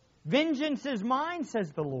 Vengeance is mine,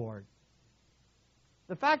 says the Lord.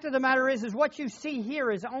 The fact of the matter is what you see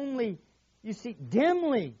here is only, you see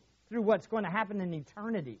dimly through what's going to happen in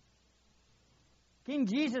eternity. King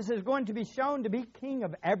Jesus is going to be shown to be King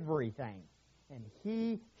of everything. And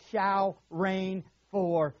He shall reign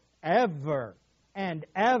forever and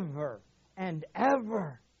ever and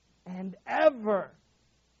ever and ever.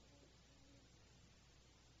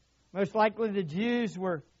 Most likely the Jews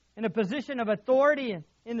were in a position of authority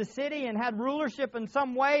in the city and had rulership in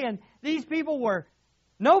some way, and these people were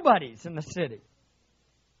nobodies in the city.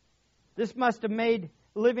 This must have made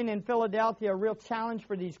living in Philadelphia a real challenge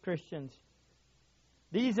for these Christians.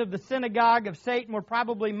 These of the synagogue of Satan were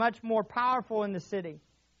probably much more powerful in the city.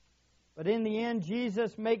 But in the end,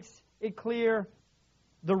 Jesus makes it clear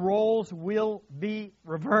the roles will be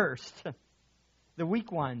reversed. The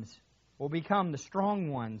weak ones will become the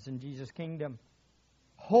strong ones in Jesus' kingdom.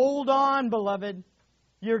 Hold on, beloved.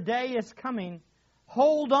 Your day is coming.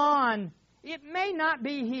 Hold on. It may not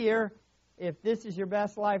be here. If this is your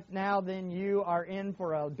best life now, then you are in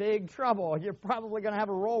for a big trouble. You're probably going to have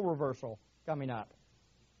a role reversal coming up.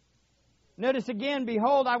 Notice again,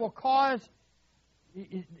 behold, I will cause.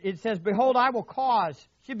 It says, behold, I will cause.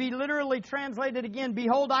 Should be literally translated again,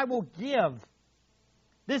 behold, I will give.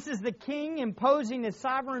 This is the king imposing his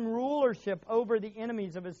sovereign rulership over the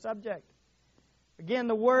enemies of his subject. Again,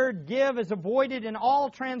 the word give is avoided in all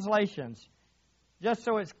translations, just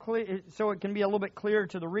so it's clear, so it can be a little bit clearer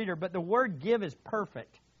to the reader. But the word give is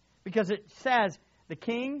perfect because it says the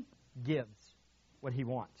king gives what he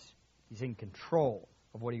wants. He's in control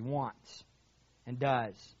of what he wants and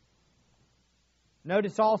does.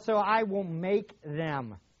 Notice also, I will make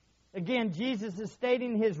them. Again, Jesus is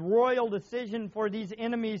stating his royal decision for these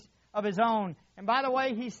enemies of his own. And by the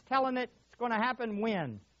way, he's telling it it's going to happen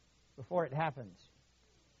when? Before it happens.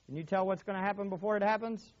 Can you tell what's going to happen before it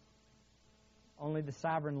happens? Only the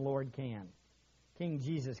sovereign Lord can. King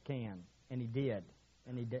Jesus can. And he did.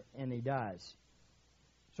 And he does.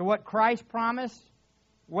 So what Christ promised,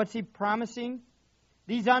 what's he promising?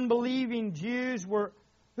 These unbelieving Jews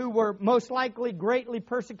who were most likely greatly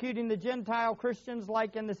persecuting the Gentile Christians,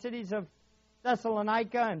 like in the cities of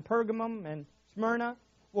Thessalonica and Pergamum and Smyrna,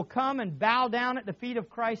 will come and bow down at the feet of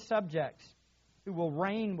Christ's subjects, who will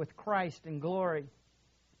reign with Christ in glory.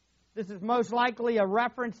 This is most likely a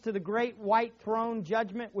reference to the great white throne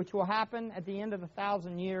judgment which will happen at the end of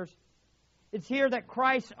 1,000 years. It's here that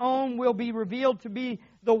Christ's own will be revealed to be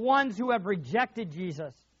the ones who have rejected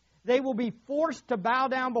Jesus. They will be forced to bow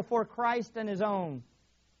down before Christ and his own.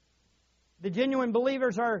 The genuine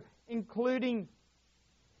believers are including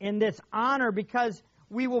in this honor because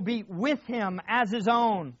we will be with him as his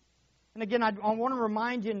own. And again, I want to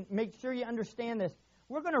remind you and make sure you understand this.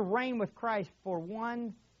 We're going to reign with Christ for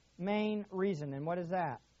one main reason. And what is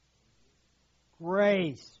that?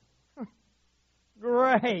 Grace.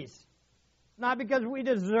 Grace. Not because we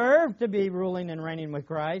deserve to be ruling and reigning with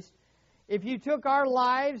Christ. If you took our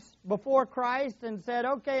lives before Christ and said,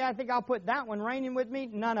 okay, I think I'll put that one reigning with me,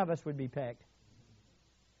 none of us would be picked.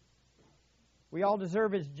 We all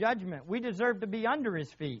deserve his judgment. We deserve to be under his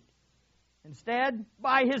feet. Instead,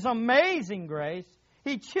 by his amazing grace,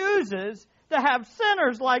 he chooses to have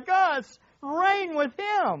sinners like us reign with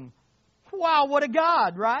him. Wow, what a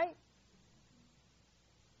God, right?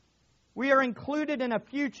 We are included in a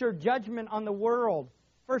future judgment on the world.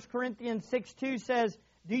 1 Corinthians 6:2 says,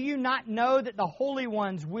 do you not know that the holy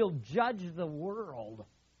ones will judge the world?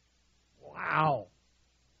 Wow.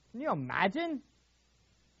 Can you imagine?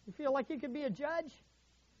 You feel like you could be a judge?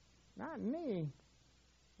 Not me.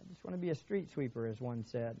 I just want to be a street sweeper, as one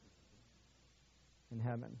said, in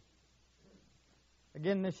heaven.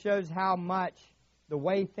 Again, this shows how much the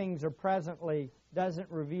way things are presently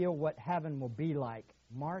doesn't reveal what heaven will be like.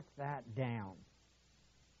 Mark that down.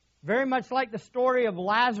 Very much like the story of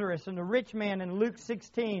Lazarus and the rich man in Luke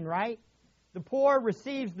 16, right? The poor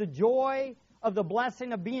receives the joy of the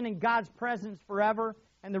blessing of being in God's presence forever,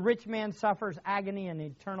 and the rich man suffers agony and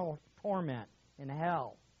eternal torment in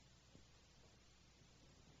hell.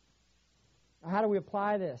 Now, how do we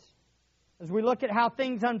apply this? As we look at how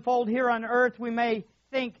things unfold here on earth, we may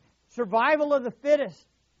think survival of the fittest,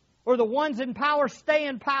 or the ones in power stay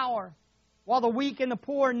in power, while the weak and the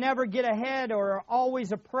poor never get ahead or are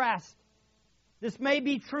always oppressed. This may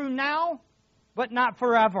be true now, but not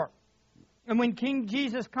forever. And when King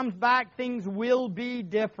Jesus comes back, things will be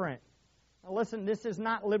different. Now listen, this is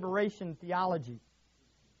not liberation theology.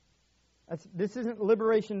 This isn't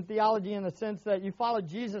liberation theology in the sense that you follow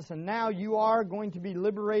Jesus and now you are going to be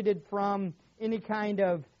liberated from any kind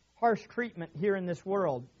of harsh treatment here in this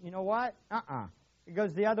world. You know what? It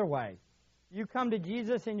goes the other way. You come to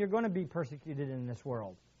Jesus and you're going to be persecuted in this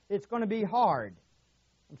world. It's going to be hard.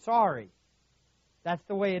 I'm sorry. That's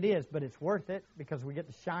the way it is, but it's worth it because we get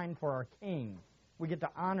to shine for our King. We get to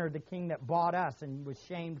honor the King that bought us and was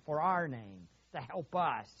shamed for our name to help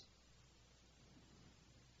us.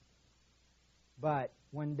 But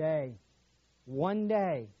one day,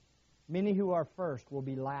 many who are first will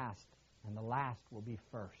be last, and the last will be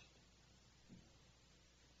first.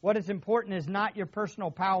 What is important is not your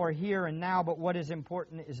personal power here and now, but what is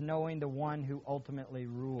important is knowing the one who ultimately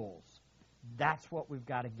rules. That's what we've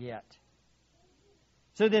got to get.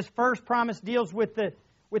 So this first promise deals with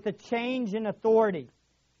the change in authority,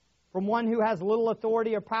 from one who has little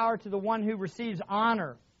authority or power to the one who receives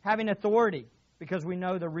honor, having authority, because we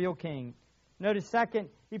know the real king. Notice second,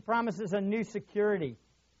 he promises a new security.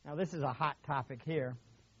 Now this is a hot topic here.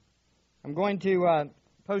 I'm going to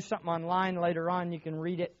post something online later on. You can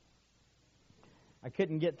read it. I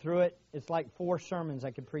couldn't get through it. It's like 4 sermons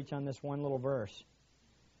I could preach on this one little verse.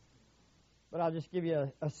 But I'll just give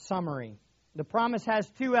you a summary. The promise has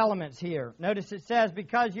 2 elements here. Notice it says,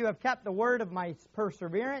 because you have kept the word of my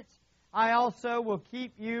perseverance, I also will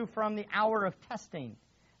keep you from the hour of testing,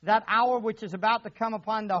 that hour which is about to come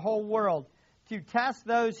upon the whole world, to test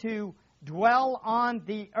those who dwell on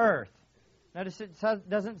the earth. Notice it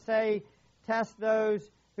doesn't say test those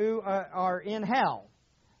who are in hell,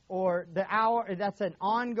 or the hour. That's an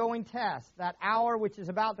ongoing test, that hour which is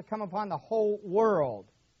about to come upon the whole world.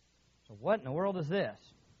 So what in the world is this?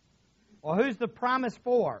 Well, who's the promise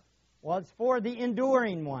for? Well, it's for the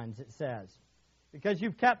enduring ones, it says, because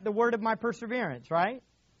you've kept the word of my perseverance, right?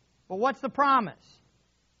 But what's the promise?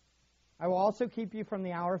 I will also keep you from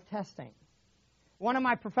the hour of testing. One of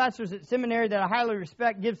my professors at seminary that I highly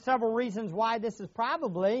respect gives several reasons why this is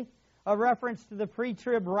probably a reference to the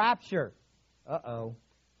pre-trib rapture. Uh-oh.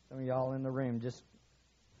 Some of y'all in the room just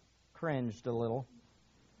cringed a little.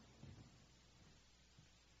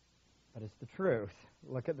 But it's the truth.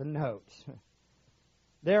 Look at the notes.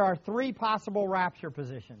 There are 3 possible rapture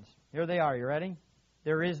positions. Here they are. You ready?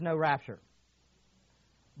 There is no rapture.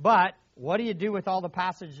 But what do you do with all the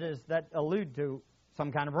passages that allude to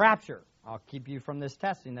some kind of rapture? I'll keep you from this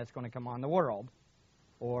testing that's going to come on the world.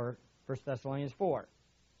 Or 1 Thessalonians 4.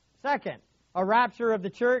 Second, a rapture of the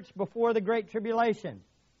church before the Great Tribulation.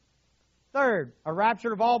 Third, a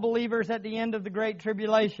rapture of all believers at the end of the Great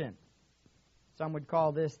Tribulation. Some would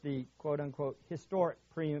call this the quote-unquote historic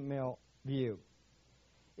premill view.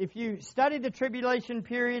 If you study the tribulation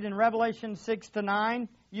period in Revelation 6 to 9,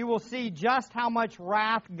 you will see just how much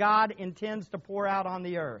wrath God intends to pour out on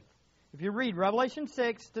the earth. If you read Revelation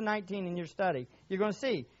 6 to 19 in your study, you're going to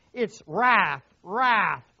see it's wrath,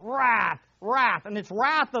 wrath, wrath, wrath, and it's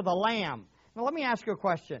wrath of the Lamb. Now let me ask you a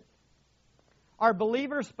question. Are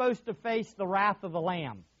believers supposed to face the wrath of the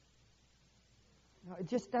Lamb? No, it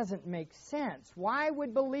just doesn't make sense. Why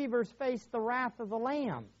would believers face the wrath of the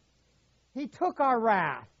Lamb? He took our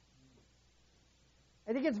wrath.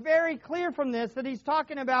 I think it's very clear from this that he's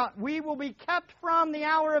talking about we will be kept from the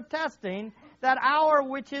hour of testing, that hour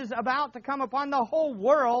which is about to come upon the whole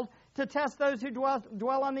world to test those who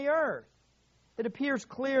dwell on the earth. It appears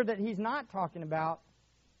clear that he's not talking about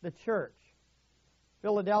the church,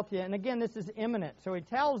 Philadelphia. And again, this is imminent. So he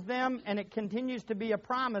tells them, and it continues to be a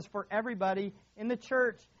promise for everybody in the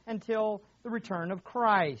church until the return of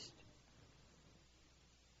Christ.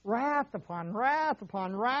 Wrath upon wrath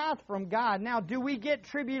upon wrath from God. Now, do we get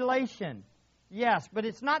tribulation? Yes, but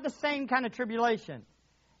it's not the same kind of tribulation.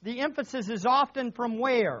 The emphasis is often from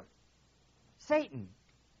where? Satan,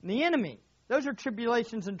 the enemy. Those are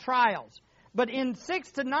tribulations and trials. But in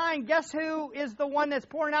 6 to 9, guess who is the one that's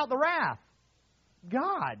pouring out the wrath?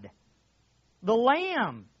 God. The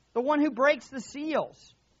Lamb. The one who breaks the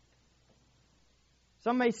seals.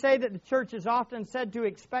 Some may say that the church is often said to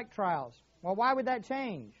expect trials. Well, why would that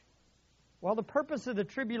change? Well, the purpose of the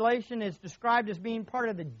tribulation is described as being part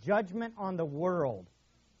of the judgment on the world.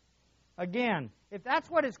 Again, if that's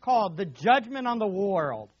what it's called, the judgment on the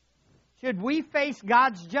world, should we face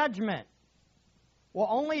God's judgment? Well,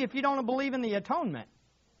 only if you don't believe in the atonement.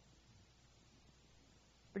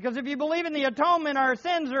 Because if you believe in the atonement, our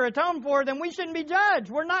sins are atoned for, then we shouldn't be judged.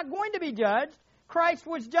 We're not going to be judged. Christ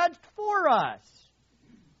was judged for us.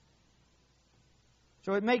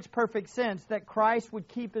 So it makes perfect sense that Christ would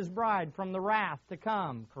keep His bride from the wrath to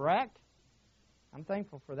come, correct? I'm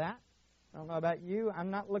thankful for that. I don't know about you. I'm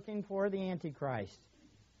not looking for the Antichrist.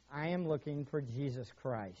 I am looking for Jesus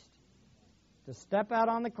Christ to step out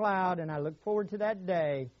on the cloud, and I look forward to that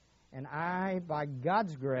day, and I, by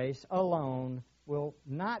God's grace alone, will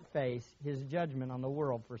not face His judgment on the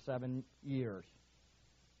world for 7 years.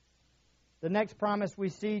 The next promise we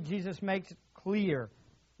see, Jesus makes clear.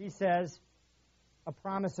 He says, a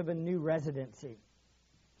promise of a new residency.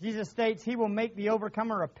 Jesus states, He will make the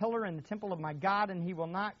overcomer a pillar in the temple of my God, and he will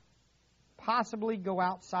not possibly go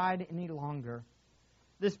outside any longer.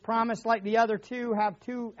 This promise, like the other two, have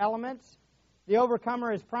 2 elements. The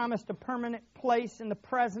overcomer is promised a permanent place in the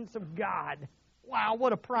presence of God. Wow,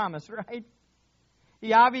 what a promise, right?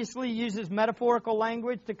 He obviously uses metaphorical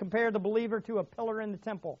language to compare the believer to a pillar in the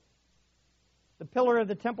temple. The pillar of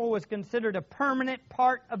the temple was considered a permanent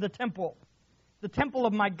part of the temple. The temple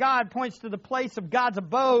of my God points to the place of God's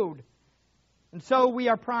abode. And so we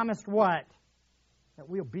are promised what? That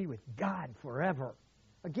we'll be with God forever.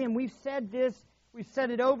 Again, we've said this, we've said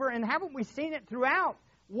it over, and haven't we seen it throughout?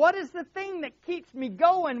 What is the thing that keeps me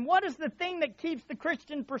going? What is the thing that keeps the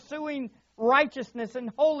Christian pursuing righteousness and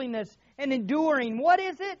holiness and enduring? What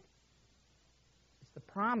is it? It's the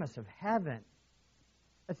promise of heaven.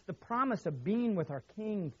 It's the promise of being with our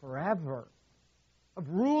King forever, of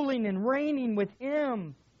ruling and reigning with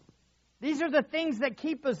Him. These are the things that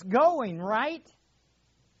keep us going, right?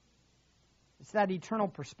 It's that eternal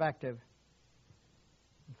perspective.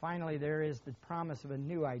 And finally, there is the promise of a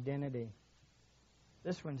new identity.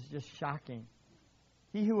 This one's just shocking.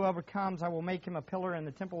 He who overcomes, I will make him a pillar in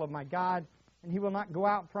the temple of my God, and he will not go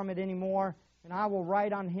out from it anymore, and I will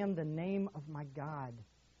write on him the name of my God,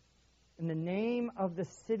 and the name of the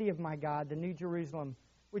city of my God, the New Jerusalem,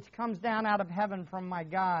 which comes down out of heaven from my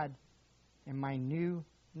God, and my new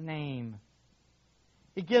name.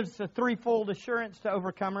 It gives a threefold assurance to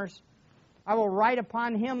overcomers. I will write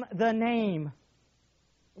upon him the name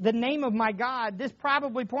of my God. This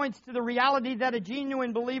probably points to the reality that a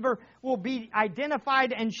genuine believer will be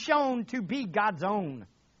identified and shown to be God's own.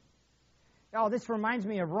 Oh, this reminds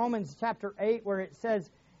me of Romans chapter 8, where it says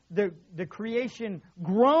the creation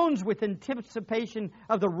groans with anticipation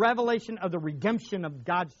of the revelation of the redemption of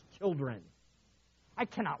God's children. I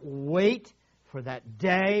cannot wait for that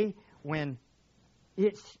day when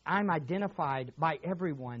I'm identified by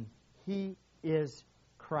everyone. He is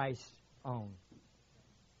Christ's own.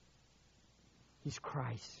 He's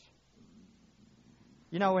Christ.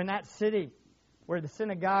 You know, in that city where the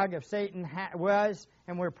synagogue of Satan was,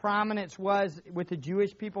 and where prominence was with the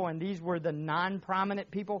Jewish people, and these were the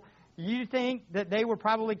non-prominent people, you think that they were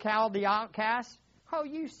probably called the outcasts? Oh,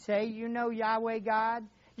 you say you know Yahweh God?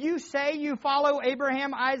 You say you follow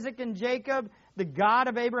Abraham, Isaac, and Jacob, the God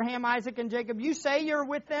of Abraham, Isaac, and Jacob. You say you're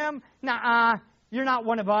with them? Nuh-uh, you're not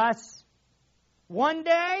one of us. One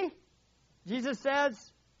day, Jesus says,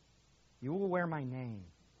 you will wear my name,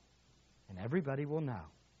 and everybody will know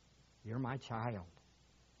you're my child.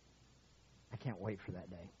 I can't wait for that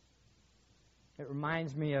day. It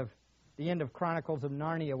reminds me of the end of Chronicles of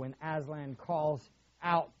Narnia when Aslan calls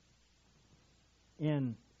out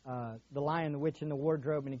in The Lion, the Witch, and the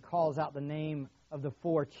Wardrobe, and he calls out the name of the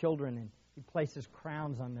 4 children, and he places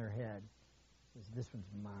crowns on their head. He says, this one's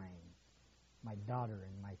mine, my daughter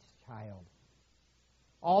and my child.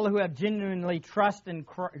 All who have genuinely trusted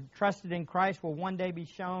in Christ will one day be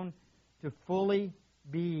shown to fully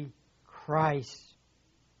be Christ.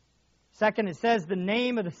 Second, it says the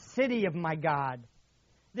name of the city of my God.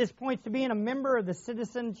 This points to being a member of the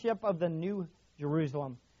citizenship of the New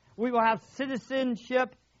Jerusalem. We will have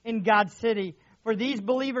citizenship in God's city. For these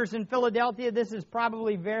believers in Philadelphia, this is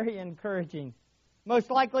probably very encouraging.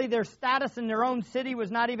 Most likely their status in their own city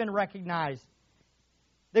was not even recognized.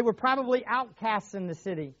 They were probably outcasts in the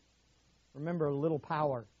city. Remember, a little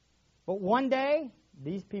power. But one day,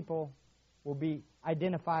 these people will be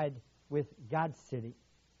identified with God's city.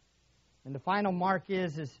 And the final mark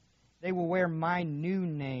is they will wear my new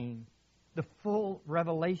name. The full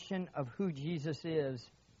revelation of who Jesus is.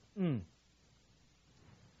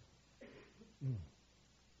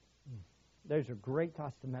 There's a great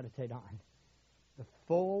thought to meditate on. The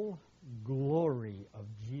full glory of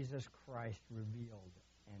Jesus Christ revealed.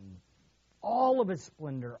 And all of His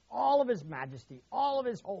splendor, all of His majesty, all of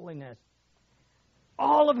His holiness,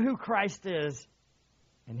 all of who Christ is.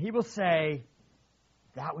 And He will say,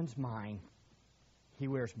 that one's mine. He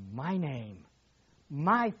wears my name.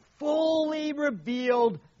 My fully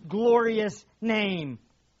revealed, glorious name.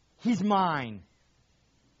 He's mine.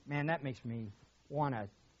 Man, that makes me want to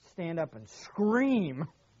stand up and scream.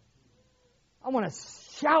 I want to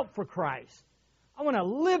shout for Christ. I want to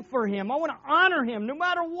live for Him. I want to honor Him no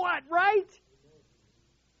matter what, right?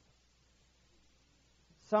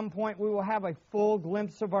 At some point we will have a full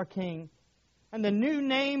glimpse of our King. And the new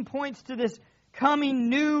name points to this coming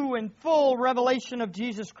new and full revelation of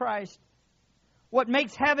Jesus Christ. What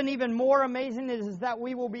makes heaven even more amazing is that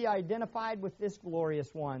we will be identified with this glorious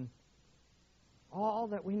one. All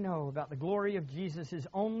that we know about the glory of Jesus is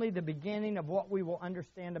only the beginning of what we will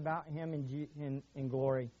understand about Him in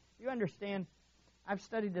glory. You understand? I've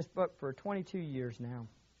studied this book for 22 years now.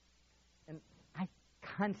 And I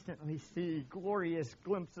constantly see glorious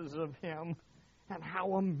glimpses of Him. And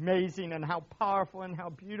how amazing and how powerful and how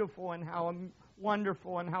beautiful and how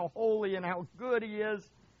wonderful and how holy and how good He is.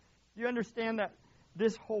 You understand that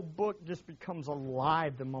this whole book just becomes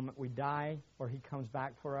alive the moment we die or He comes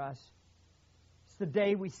back for us. It's the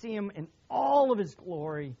day we see Him in all of His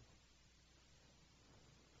glory.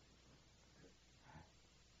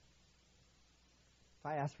 If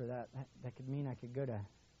I asked for that, that could mean I could go to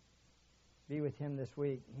be with Him this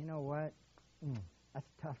week. You know what? That's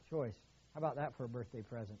a tough choice. How about that for a birthday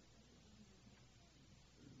present?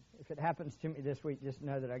 If it happens to me this week, just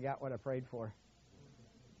know that I got what I prayed for.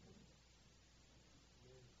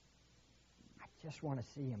 I just want to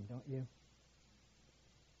see Him, don't you?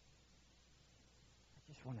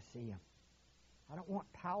 I just want to see Him. I don't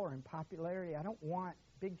want power and popularity. I don't want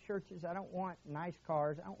big churches. I don't want nice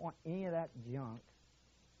cars. I don't want any of that junk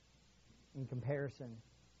in comparison.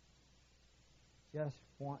 Just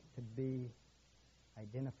want to be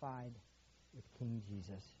identified with King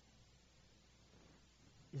Jesus.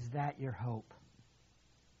 Is that your hope?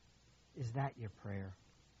 Is that your prayer?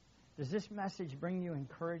 Does this message bring you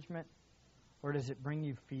encouragement, or does it bring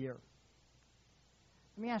you fear?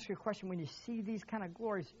 Let me ask you a question. When you see these kind of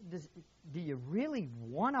glories, do you really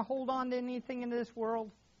want to hold on to anything in this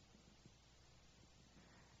world?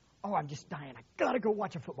 Oh, I'm just dying. I got to go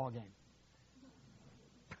watch a football game.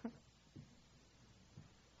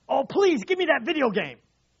 Oh, please, give me that video game.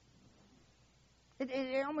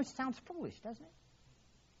 It almost sounds foolish, doesn't it?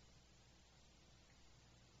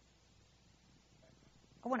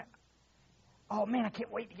 Oh man, I can't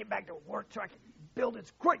wait to get back to work so I can build this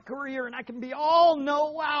great career and I can be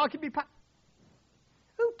I can be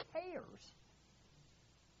Who cares?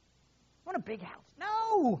 I want a big house.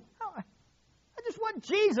 No, I just want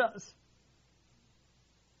Jesus.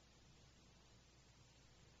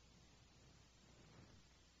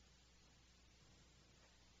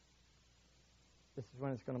 This is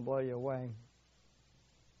when it's going to blow you away.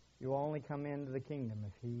 You will only come into the kingdom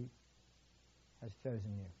if He has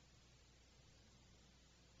chosen you.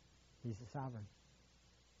 He's the sovereign.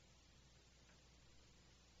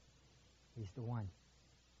 He's the one.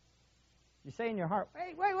 You say in your heart,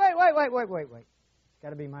 wait. It's got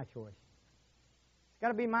to be my choice. It's got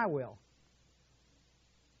to be my will.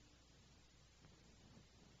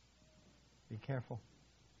 Be careful.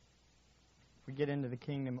 If we get into the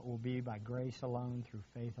kingdom, it will be by grace alone, through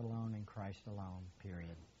faith alone, in Christ alone,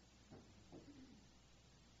 period.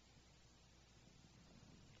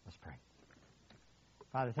 Let's pray.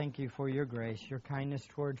 Father, thank You for Your grace, Your kindness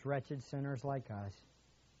towards wretched sinners like us.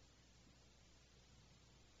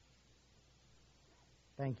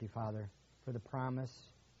 Thank You, Father, for the promise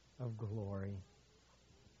of glory.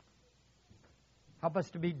 Help us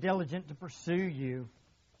to be diligent to pursue You,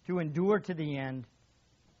 to endure to the end,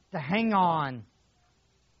 to hang on,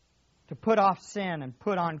 to put off sin and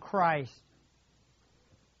put on Christ,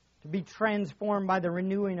 to be transformed by the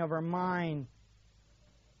renewing of our mind,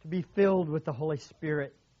 to be filled with the Holy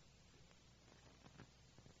Spirit.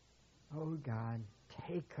 Oh God,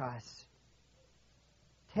 take us.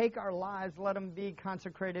 Take our lives, let them be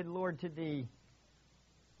consecrated, Lord, to Thee,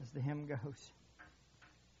 as the hymn goes.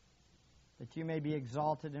 That You may be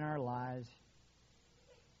exalted in our lives.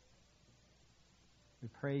 We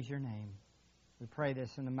praise Your name. We pray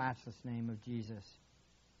this in the matchless name of Jesus.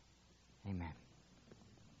 Amen.